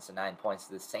their defense to 9 points,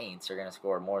 the Saints are going to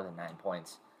score more than 9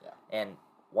 points. Yeah. And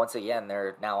once again,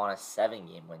 they're now on a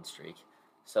 7-game win streak.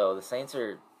 So the Saints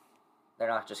they're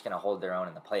not just going to hold their own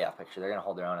in the playoff picture. They're going to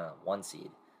hold their own in the 1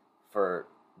 seed for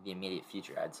the immediate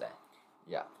future, I'd say.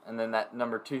 Yeah, and then that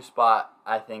number 2 spot,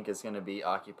 I think, is going to be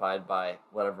occupied by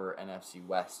whatever NFC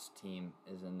West team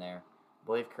is in there. I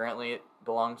believe currently it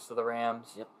belongs to the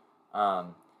Rams. Yep.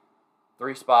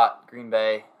 3 spot, Green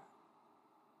Bay.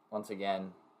 Once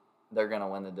again, they're going to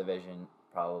win the division,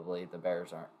 probably. The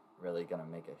Bears aren't really going to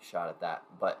make a shot at that,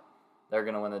 but they're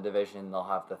going to win the division. They'll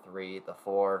have the 3, the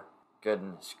 4.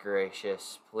 Goodness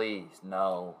gracious, please,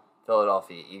 no.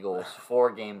 Philadelphia Eagles,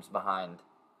 4 games behind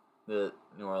the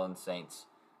New Orleans Saints,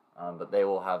 but they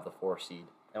will have the 4 seed.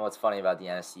 And what's funny about the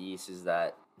NFC East is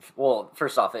that, well,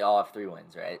 first off, they all have 3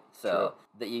 wins, right? So True.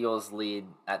 The Eagles lead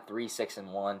at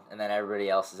 3-6-1, and then everybody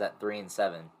else is at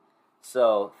 3-7.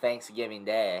 So Thanksgiving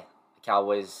Day, the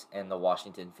Cowboys and the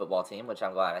Washington football team, which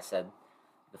I'm glad I said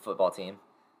the football team,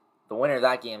 the winner of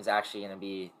that game is actually going to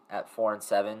be at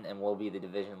 4-7 and will be the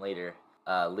division leader,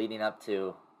 leading up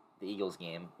to the Eagles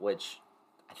game, which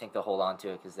I think they'll hold on to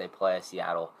it because they play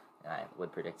Seattle, and I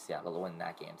would predict Seattle to win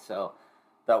that game. So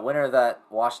the winner of that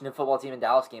Washington football team and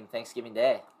Dallas game, Thanksgiving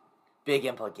Day, big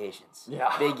implications.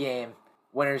 Yeah. Big game.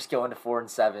 Winner's going to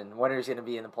 4-7. Winner's going to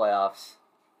be in the playoffs.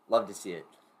 Love to see it.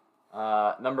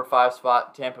 Number 5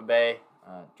 spot, Tampa Bay.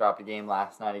 Dropped a game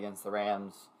last night against the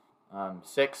Rams.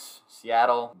 6,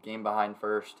 Seattle, game behind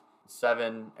first.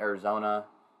 7, Arizona,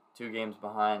 2 games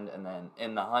behind. And then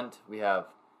in the hunt, we have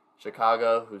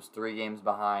Chicago, who's 3 games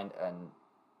behind. And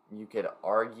you could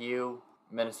argue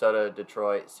Minnesota,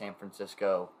 Detroit, San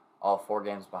Francisco, all 4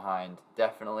 games behind.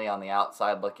 Definitely on the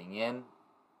outside looking in.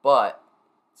 But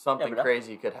something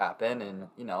crazy could happen, and,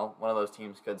 one of those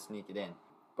teams could sneak it in.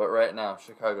 But right now,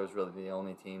 Chicago is really the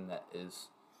only team that is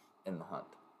in the hunt.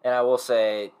 And I will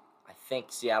say, I think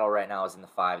Seattle right now is in the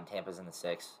 5 and Tampa's in the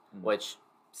 6, which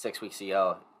 6 weeks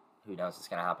ago, who knows what's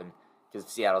going to happen, because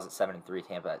Seattle's at 7-3,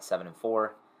 Tampa at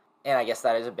 7-4. And I guess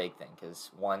that is a big thing,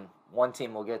 because one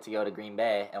team will get to go to Green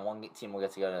Bay, and one team will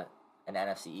get to go to an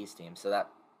NFC East team. So that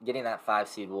getting that 5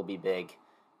 seed will be big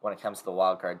when it comes to the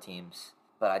wild card teams.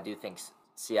 But I do think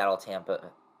Seattle,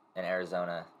 Tampa, and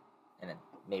Arizona, and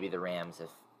maybe the Rams, if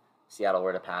Seattle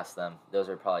were to pass them, those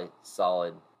are probably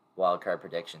solid wild card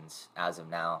predictions as of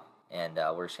now. And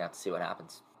we're just going to have to see what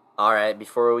happens. All right,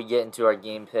 before we get into our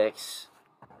game picks,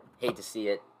 hate to see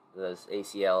it, those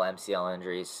ACL, MCL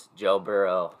injuries. Joe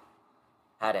Burrow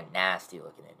had a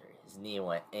nasty-looking injury. His knee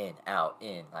went in, out,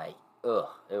 in, like, ugh,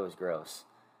 it was gross.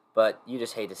 But you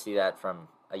just hate to see that from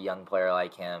a young player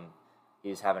like him. He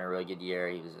was having a really good year.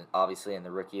 He was obviously in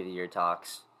the Rookie of the Year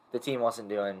talks. The team wasn't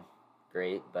doing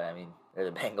great, but, I mean, they're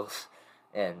the Bengals,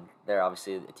 and they're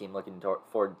obviously a team looking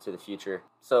forward to the future.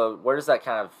 So where does that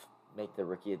kind of make the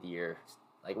Rookie of the Year?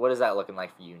 Like, what is that looking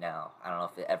like for you now? I don't know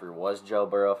if it ever was Joe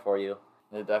Burrow for you.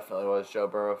 It definitely was Joe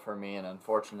Burrow for me, and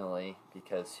unfortunately,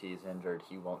 because he's injured,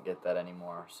 he won't get that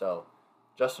anymore. So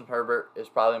Justin Herbert is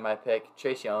probably my pick.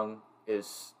 Chase Young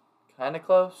is kind of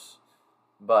close,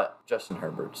 but Justin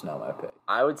Herbert's not my pick.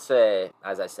 I would say,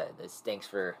 as I said, it stinks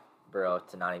for Burrow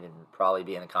to not even probably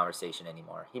be in the conversation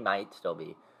anymore. He might still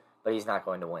be, but he's not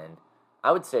going to win.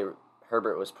 I would say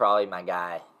Herbert was probably my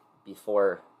guy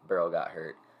before Burrow got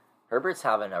hurt. Herbert's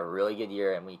having a really good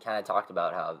year, and we kind of talked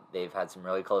about how they've had some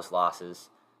really close losses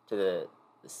to the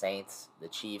Saints, the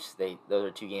Chiefs. Those are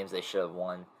 2 games they should have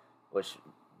won, which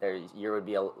their year would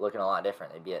be looking a lot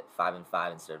different. They'd be at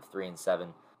 5-5 instead of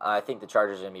 3-7. I think the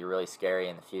Chargers are going to be really scary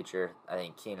in the future. I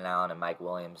think Keenan Allen and Mike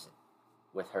Williams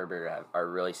with Herbert are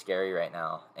really scary right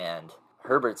now. And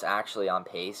Herbert's actually on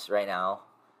pace right now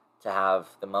to have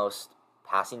the most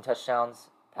passing touchdowns,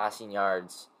 passing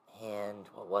yards, and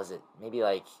what was it? Maybe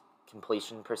like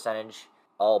completion percentage,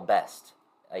 all best.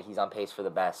 Like he's on pace for the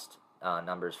best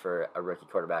numbers for a rookie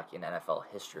quarterback in NFL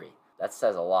history. That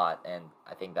says a lot, and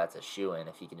I think that's a shoo-in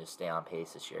if he can just stay on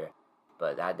pace this year.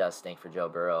 But that does stink for Joe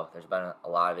Burrow. There's been a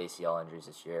lot of ACL injuries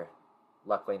this year.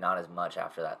 Luckily, not as much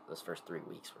after that. Those first 3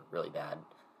 weeks were really bad.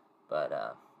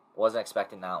 But wasn't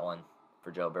expecting that one.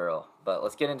 for Joe Burrow. But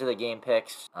let's get into the game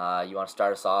picks. You want to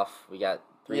start us off? We got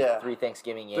three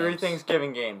Thanksgiving games. 3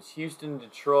 Thanksgiving games. Houston,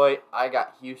 Detroit. I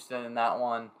got Houston in that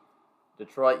one.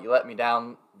 Detroit, you let me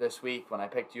down this week when I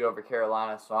picked you over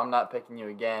Carolina, so I'm not picking you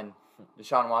again.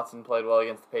 Deshaun Watson played well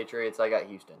against the Patriots. I got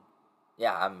Houston.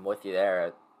 Yeah, I'm with you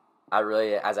there.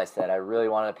 As I said, I really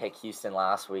wanted to pick Houston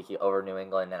last week over New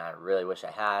England, and I really wish I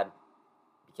had,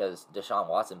 because Deshaun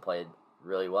Watson played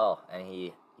really well, and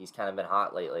he's kind of been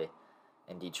hot lately.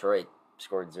 And Detroit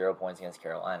scored 0 points against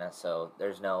Carolina, so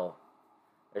there's no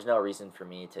reason for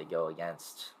me to go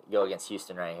against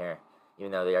Houston right here.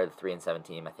 Even though they are the 3-7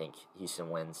 team, I think Houston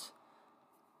wins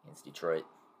against Detroit.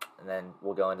 And then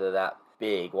we'll go into that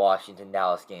big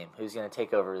Washington-Dallas game. Who's going to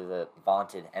take over the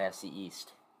vaunted NFC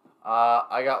East?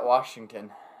 I got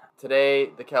Washington.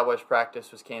 Today, the Cowboys'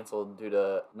 practice was canceled due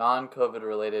to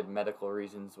non-COVID-related medical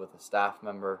reasons with a staff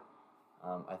member.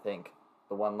 I think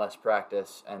the one less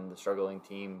practice and the struggling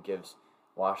team gives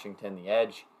Washington the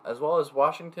edge, as well as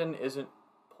Washington isn't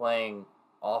playing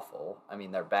awful. I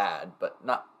mean, they're bad, but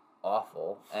not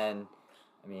awful. And,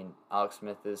 I mean, Alex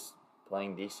Smith is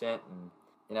playing decent, and,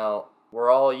 we're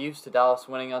all used to Dallas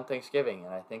winning on Thanksgiving,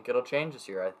 and I think it'll change this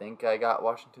year. I think I got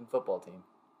Washington football team.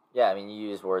 Yeah, I mean, you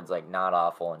use words like not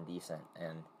awful and decent,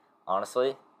 and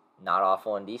honestly, not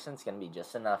awful and decent is going to be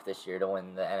just enough this year to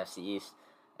win the NFC East.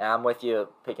 And I'm with you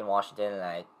picking Washington, and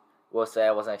I will say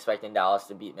I wasn't expecting Dallas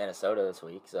to beat Minnesota this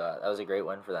week, so that was a great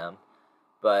win for them.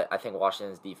 But I think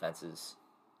Washington's defense is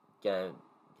going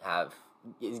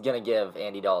to give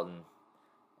Andy Dalton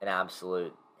an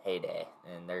absolute heyday,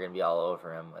 and they're going to be all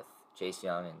over him with Chase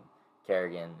Young and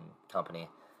Kerrigan and company.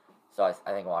 So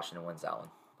I think Washington wins that one.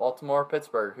 Baltimore,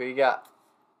 Pittsburgh. Who you got?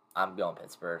 I'm going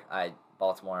Pittsburgh.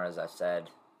 Baltimore, as I said,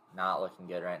 not looking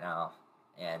good right now.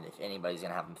 And if anybody's going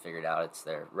to have them figured out, it's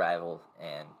their rival.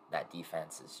 And that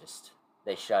defense is just,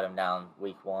 they shut them down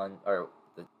week one, or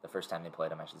the first time they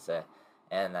played them, I should say.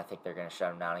 And I think they're going to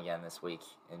shut them down again this week.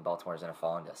 And Baltimore's going to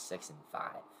fall into 6-5.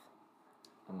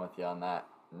 I'm with you on that.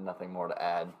 Nothing more to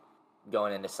add.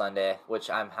 Going into Sunday, which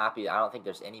I'm happy. I don't think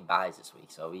there's any buys this week.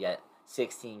 So we get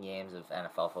 16 games of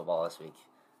NFL football this week.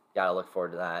 Got to look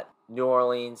forward to that. New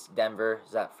Orleans, Denver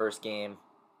is that first game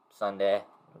Sunday.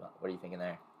 What are you thinking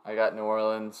there? I got New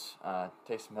Orleans.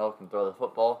 Taysom Hill can throw the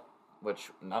football,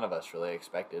 which none of us really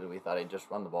expected. We thought he'd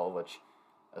just run the ball, which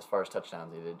as far as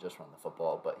touchdowns, he did just run the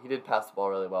football. But he did pass the ball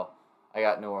really well. I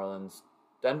got New Orleans.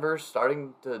 Denver's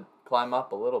starting to climb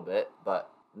up a little bit, but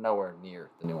nowhere near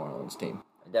the New Orleans team.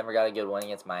 Denver got a good win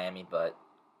against Miami, but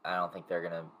I don't think they're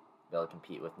going to be able to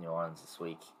compete with New Orleans this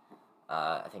week.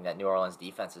 I think that New Orleans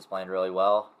defense is playing really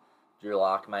well. Drew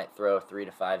Lock might throw 3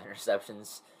 to 5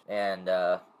 interceptions, and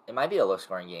it might be a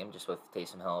low-scoring game just with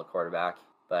Taysom Hill at quarterback,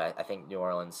 but I think New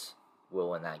Orleans will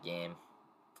win that game.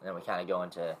 And then we kind of go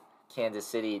into Kansas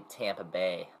City, Tampa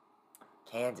Bay.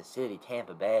 Kansas City,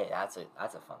 Tampa Bay. That's a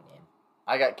fun game.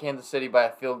 I got Kansas City by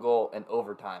a field goal in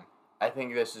overtime. I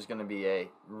think this is going to be a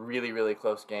really, really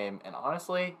close game, and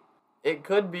honestly, it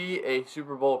could be a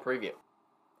Super Bowl preview.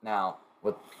 Now,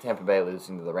 with Tampa Bay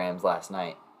losing to the Rams last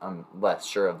night, I'm less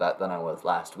sure of that than I was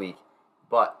last week.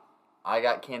 But I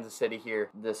got Kansas City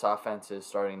here. This offense is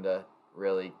starting to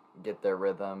really get their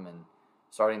rhythm and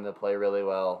starting to play really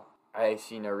well. I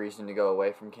see no reason to go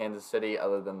away from Kansas City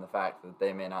other than the fact that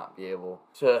they may not be able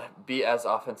to be as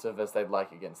offensive as they'd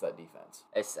like against that defense.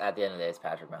 It's at the end of the day, it's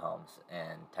Patrick Mahomes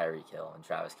and Tyreek Hill and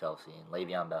Travis Kelce and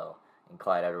Le'Veon Bell and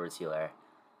Clyde Edwards-Helaire.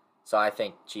 So I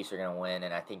think Chiefs are going to win,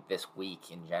 and I think this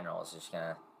week in general is just going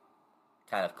to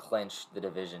kind of clinch the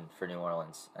division for New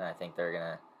Orleans. And I think they're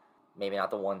going to, maybe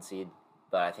not the 1 seed,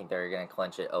 but I think they're going to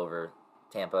clinch it over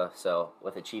Tampa. So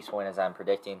with the Chiefs win, as I'm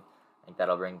predicting, I think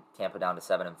that'll bring Tampa down to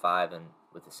 7-5, and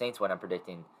with the Saints win, I'm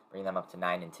predicting bring them up to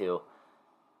 9-2.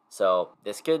 So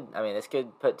this could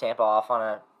put Tampa off on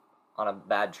a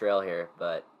bad trail here,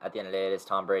 but at the end of the day, it is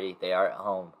Tom Brady. They are at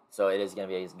home, so it is going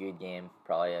to be a good game,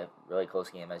 probably a really close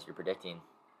game as you're predicting.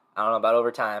 I don't know about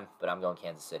overtime, but I'm going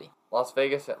Kansas City. Las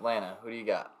Vegas, Atlanta. Who do you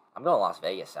got? I'm going Las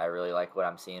Vegas. I really like what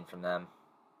I'm seeing from them,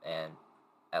 and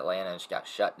Atlanta just got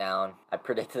shut down. I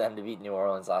predicted them to beat New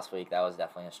Orleans last week. That was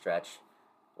definitely a stretch.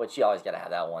 Which you always got to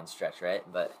have that one stretch, right?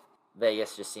 But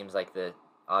Vegas just seems like the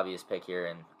obvious pick here,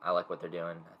 and I like what they're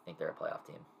doing. I think they're a playoff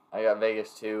team. I got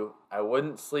Vegas too. I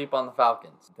wouldn't sleep on the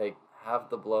Falcons. They have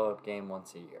the blow-up game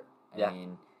once a year. I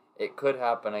mean, it could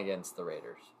happen against the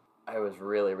Raiders. I was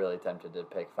really, really tempted to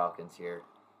pick Falcons here,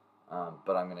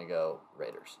 but I'm going to go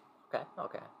Raiders.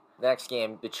 Okay. The next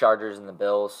game, the Chargers and the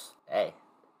Bills. Hey,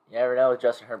 you never know with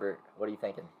Justin Herbert. What are you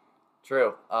thinking?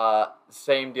 True.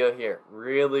 Same deal here.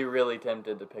 Really, really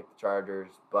tempted to pick the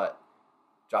Chargers, but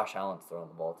Josh Allen's throwing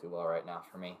the ball too well right now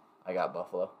for me. I got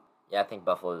Buffalo. Yeah, I think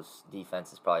Buffalo's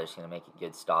defense is probably just going to make a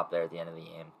good stop there at the end of the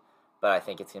game. But I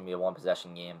think it's going to be a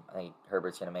one-possession game. I think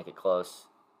Herbert's going to make it close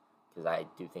because I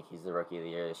do think he's the Rookie of the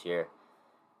Year this year.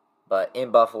 But in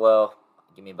Buffalo,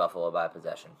 give me Buffalo by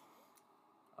possession.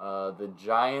 The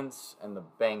Giants and the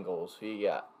Bengals. Who you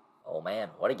got? Oh, man,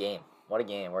 what a game. What a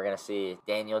game. We're going to see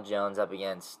Daniel Jones up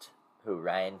against, who,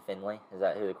 Ryan Finley? Is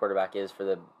that who the quarterback is for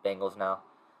the Bengals now?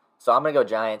 So I'm going to go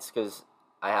Giants because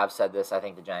I have said this. I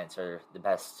think the Giants are the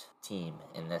best team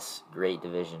in this great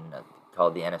division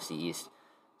called the NFC East.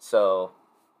 So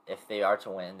if they are to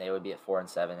win, they would be at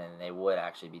 4-7, and they would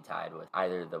actually be tied with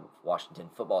either the Washington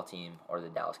football team or the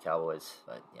Dallas Cowboys.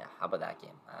 But yeah, how about that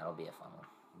game? That'll be a fun one.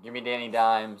 Give me Danny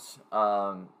Dimes.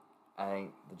 I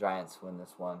think the Giants win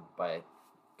this one by a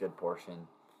good portion.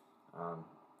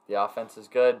 The offense is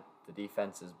good. The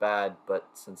defense is bad, but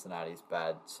Cincinnati's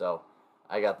bad. So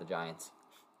I got the Giants.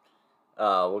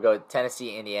 We'll go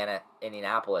Tennessee,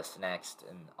 Indianapolis next.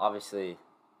 And obviously,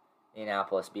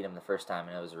 Indianapolis beat them the first time,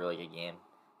 and it was a really good game.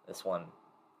 This one,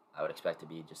 I would expect to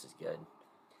be just as good.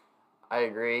 I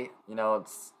agree.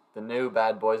 It's the new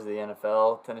bad boys of the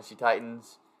NFL, Tennessee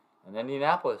Titans, and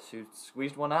Indianapolis, who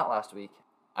squeezed one out last week.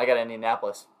 I got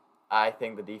Indianapolis. I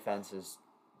think the defense is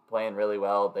playing really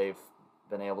well. They've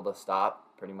been able to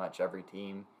stop pretty much every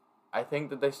team. I think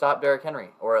that they stopped Derrick Henry,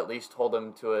 or at least hold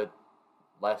him to a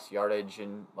less yardage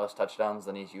and less touchdowns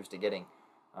than he's used to getting.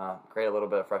 Create a little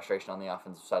bit of frustration on the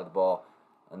offensive side of the ball,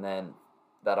 and then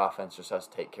that offense just has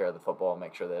to take care of the football and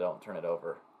make sure they don't turn it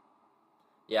over.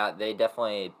 Yeah, they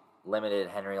definitely limited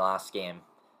Henry last game,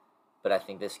 but I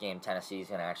think this game Tennessee is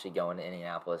going to actually go into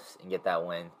Indianapolis and get that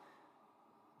win.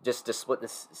 Just to split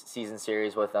this season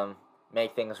series with them,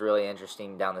 make things really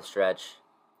interesting down the stretch.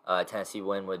 Tennessee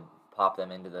win would pop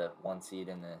them into the 1 seed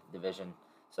in the division,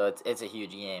 so it's a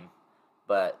huge game.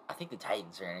 But I think the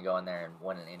Titans are going to go in there and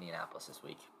win in Indianapolis this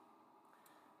week.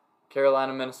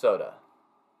 Carolina, Minnesota.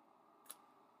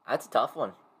 That's a tough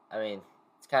one. I mean,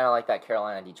 it's kind of like that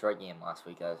Carolina-Detroit game last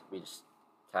week. We just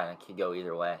kind of could go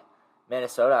either way.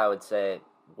 Minnesota, I would say,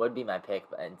 would be my pick.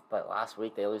 But last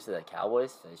week they lose to the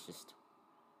Cowboys. So it's just,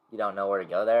 you don't know where to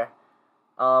go there.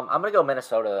 I'm going to go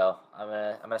Minnesota, though. I'm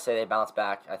gonna say they bounce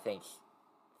back. I think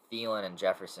Thielen and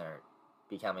Jefferson are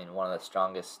becoming one of the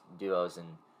strongest duos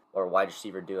or wide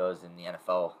receiver duos in the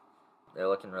NFL. They're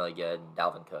looking really good.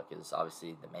 Dalvin Cook is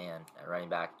obviously the man at running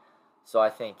back. So I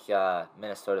think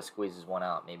Minnesota squeezes one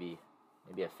out, maybe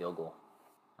a field goal.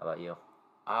 How about you?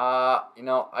 I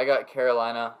got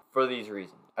Carolina for these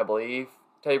reasons. I believe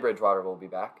Teddy Bridgewater will be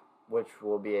back, which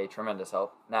will be a tremendous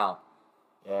help. Now,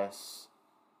 yes,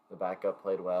 the backup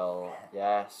played well.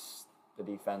 Yes, the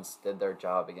defense did their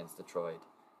job against Detroit.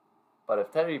 But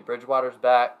if Teddy Bridgewater's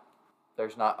back,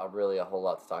 there's not really a whole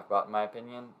lot to talk about, in my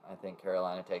opinion. I think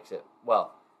Carolina takes it.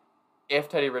 Well, if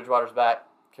Teddy Bridgewater's back,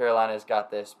 Carolina's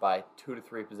got this by 2 to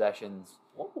 3 possessions.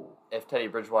 Ooh. If Teddy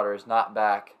Bridgewater is not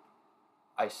back,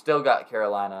 I still got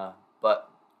Carolina, but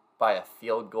by a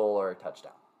field goal or a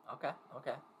touchdown. Okay.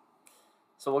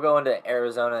 So we'll go into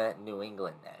Arizona, New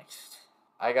England next.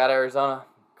 I got Arizona.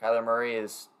 Kyler Murray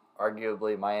is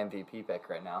arguably my MVP pick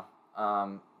right now.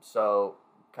 So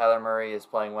Kyler Murray is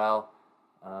playing well.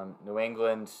 New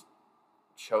England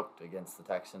choked against the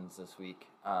Texans this week.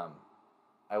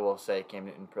 I will say Cam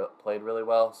Newton played really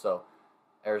well, so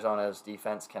Arizona's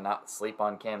defense cannot sleep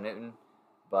on Cam Newton,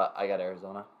 but I got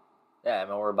Arizona. Yeah, I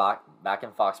mean, we're back in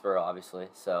Foxborough, obviously,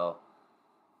 so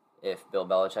if Bill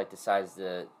Belichick decides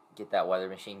to get that weather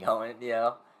machine going,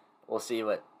 we'll see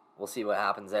what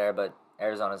happens there, but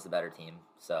Arizona's the better team,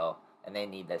 so, and they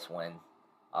need this win,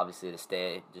 obviously, to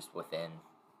stay just within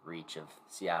reach of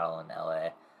Seattle and LA.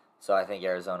 So I think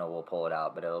Arizona will pull it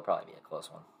out, but it'll probably be a close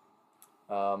one.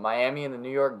 Miami and the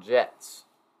New York Jets.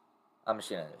 I'm just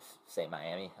going to say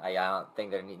Miami. I don't think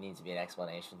there needs to be an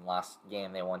explanation. Last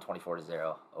game, they won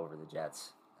 24-0 over the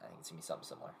Jets. I think it's going to be something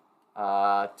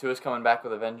similar. Tua's coming back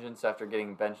with a vengeance after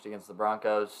getting benched against the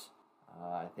Broncos.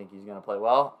 I think he's going to play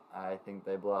well. I think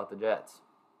they blow out the Jets.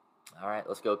 All right,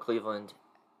 let's go Cleveland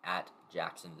at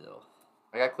Jacksonville.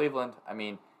 I got Cleveland. I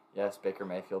mean, yes, Baker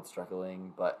Mayfield's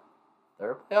struggling, but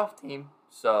they're a playoff team.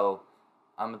 So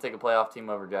I'm going to take a playoff team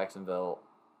over Jacksonville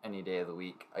any day of the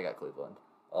week. I got Cleveland.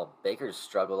 Well, Baker's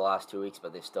struggled the last 2 weeks,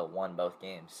 but they've still won both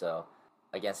games. So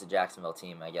against the Jacksonville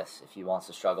team, I guess if he wants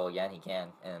to struggle again, he can.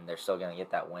 And they're still going to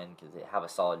get that win because they have a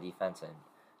solid defense, and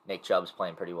Nick Chubb's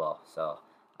playing pretty well. So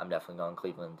I'm definitely going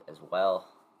Cleveland as well.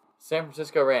 San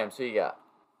Francisco Rams, who you got?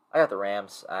 I got the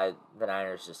Rams. The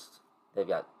Niners they've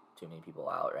got too many people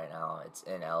out right now. It's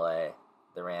in LA.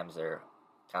 The Rams are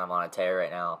kind of on a tear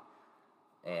right now,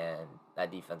 and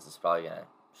that defense is probably going to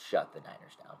shut the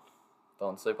Niners down.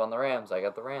 Don't sleep on the Rams. I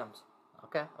got the Rams.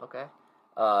 Okay.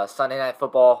 Sunday Night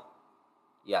Football.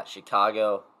 You got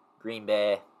Chicago, Green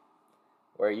Bay.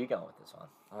 Where are you going with this one?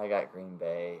 I got Green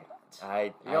Bay. I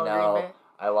You going know. Green Bay?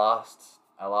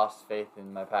 I lost faith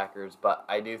in my Packers, but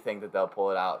I do think that they'll pull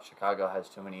it out. Chicago has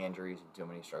too many injuries and too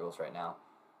many struggles right now.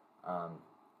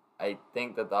 I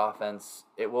think that the offense,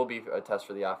 it will be a test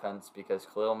for the offense because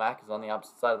Khalil Mack is on the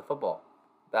opposite side of the football.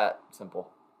 That simple.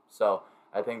 So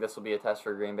I think this will be a test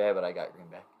for Green Bay, but I got Green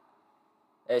Bay.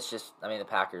 It's just, the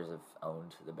Packers have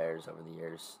owned the Bears over the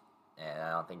years, and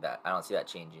I don't see that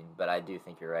changing. But I do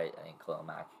think you're right. I think Khalil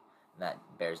Mack and that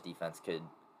Bears defense could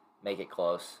make it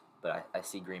close, but I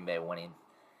see Green Bay winning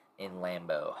in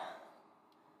Lambeau.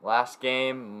 Last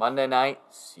game, Monday night,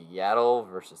 Seattle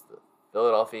versus the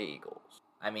Philadelphia Eagles.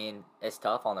 It's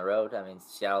tough on the road.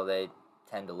 Seattle, they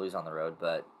tend to lose on the road,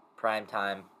 but prime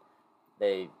time,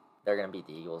 they're going to beat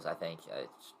the Eagles, I think.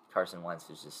 Carson Wentz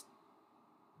is just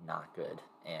not good,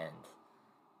 and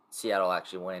Seattle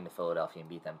actually went into Philadelphia and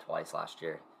beat them twice last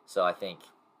year. So I think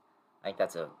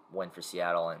that's a win for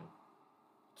Seattle, and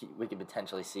we could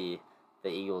potentially see the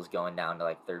Eagles going down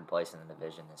to third place in the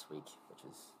division this week, which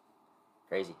is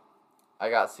crazy.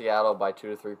 I got Seattle by 2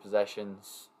 to 3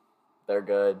 possessions. They're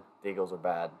good. The Eagles are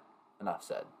bad. Enough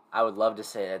said. I would love to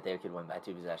say that they could win by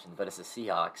 2 possessions, but it's the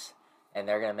Seahawks, and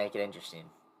they're going to make it interesting.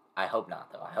 I hope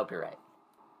not, though. I hope you're right.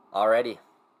 Alrighty,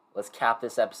 let's cap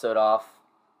this episode off.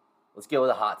 Let's go with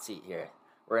a hot seat here.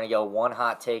 We're going to go one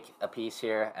hot take apiece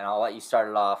here, and I'll let you start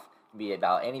it off. It can be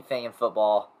about anything in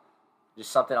football.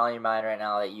 Just something on your mind right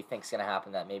now that you think is going to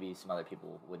happen that maybe some other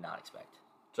people would not expect.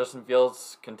 Justin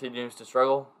Fields continues to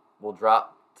struggle. Will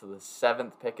drop to the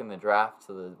 7th pick in the draft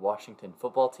to the Washington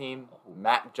football team.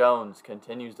 Mac Jones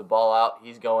continues to ball out.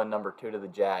 He's going number 2 to the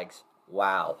Jags.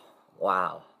 Wow.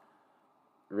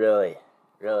 Really?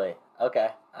 Okay.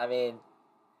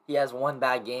 He has one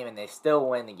bad game and they still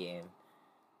win the game.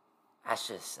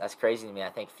 That's crazy to me. I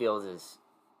think Fields is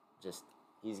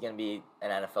he's going to be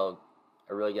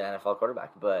a really good NFL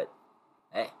quarterback. But,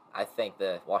 hey, I think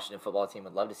the Washington football team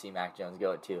would love to see Mac Jones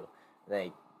go at 2.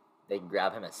 They can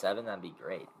grab him at 7, that'd be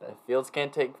great. But if Fields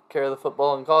can't take care of the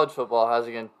football in college football, how's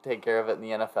he going to take care of it in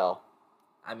the NFL?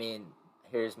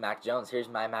 Here's Mac Jones. Here's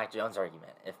my Mac Jones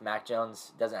argument. If Mac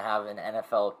Jones doesn't have an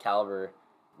NFL caliber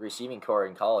receiving core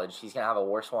in college, he's going to have a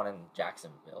worse one in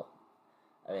Jacksonville.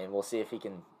 We'll see if he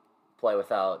can play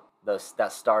without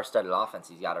that star-studded offense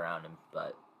he's got around him.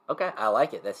 But, okay, I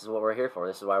like it. This is what we're here for.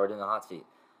 This is why we're doing the hot seat.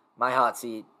 My hot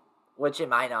seat, which it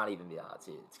might not even be a hot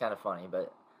seat. It's kind of funny,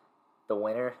 but the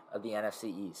winner of the NFC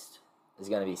East is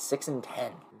going to be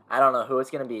 6-10. I don't know who it's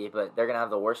going to be, but they're going to have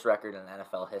the worst record in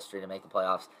NFL history to make the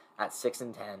playoffs at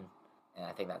 6-10, and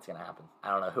I think that's going to happen. I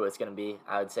don't know who it's going to be.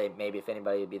 I would say maybe if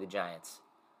anybody, it would be the Giants,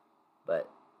 but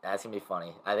that's going to be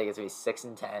funny. I think it's going to be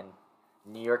 6-10,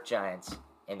 New York Giants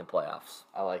in the playoffs.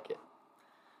 I like it.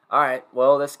 All right,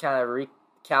 well, this kind of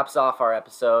recaps off our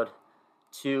episode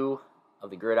 2 of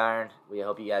The Gridiron. We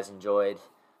hope you guys enjoyed.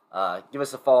 Give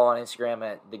us a follow on Instagram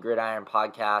at The Gridiron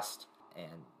Podcast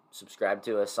and subscribe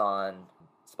to us on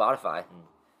Spotify and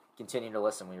continue to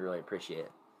listen. We really appreciate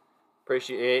it.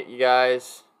 Appreciate you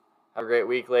guys. Have a great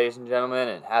week, ladies and gentlemen,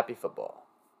 and happy football.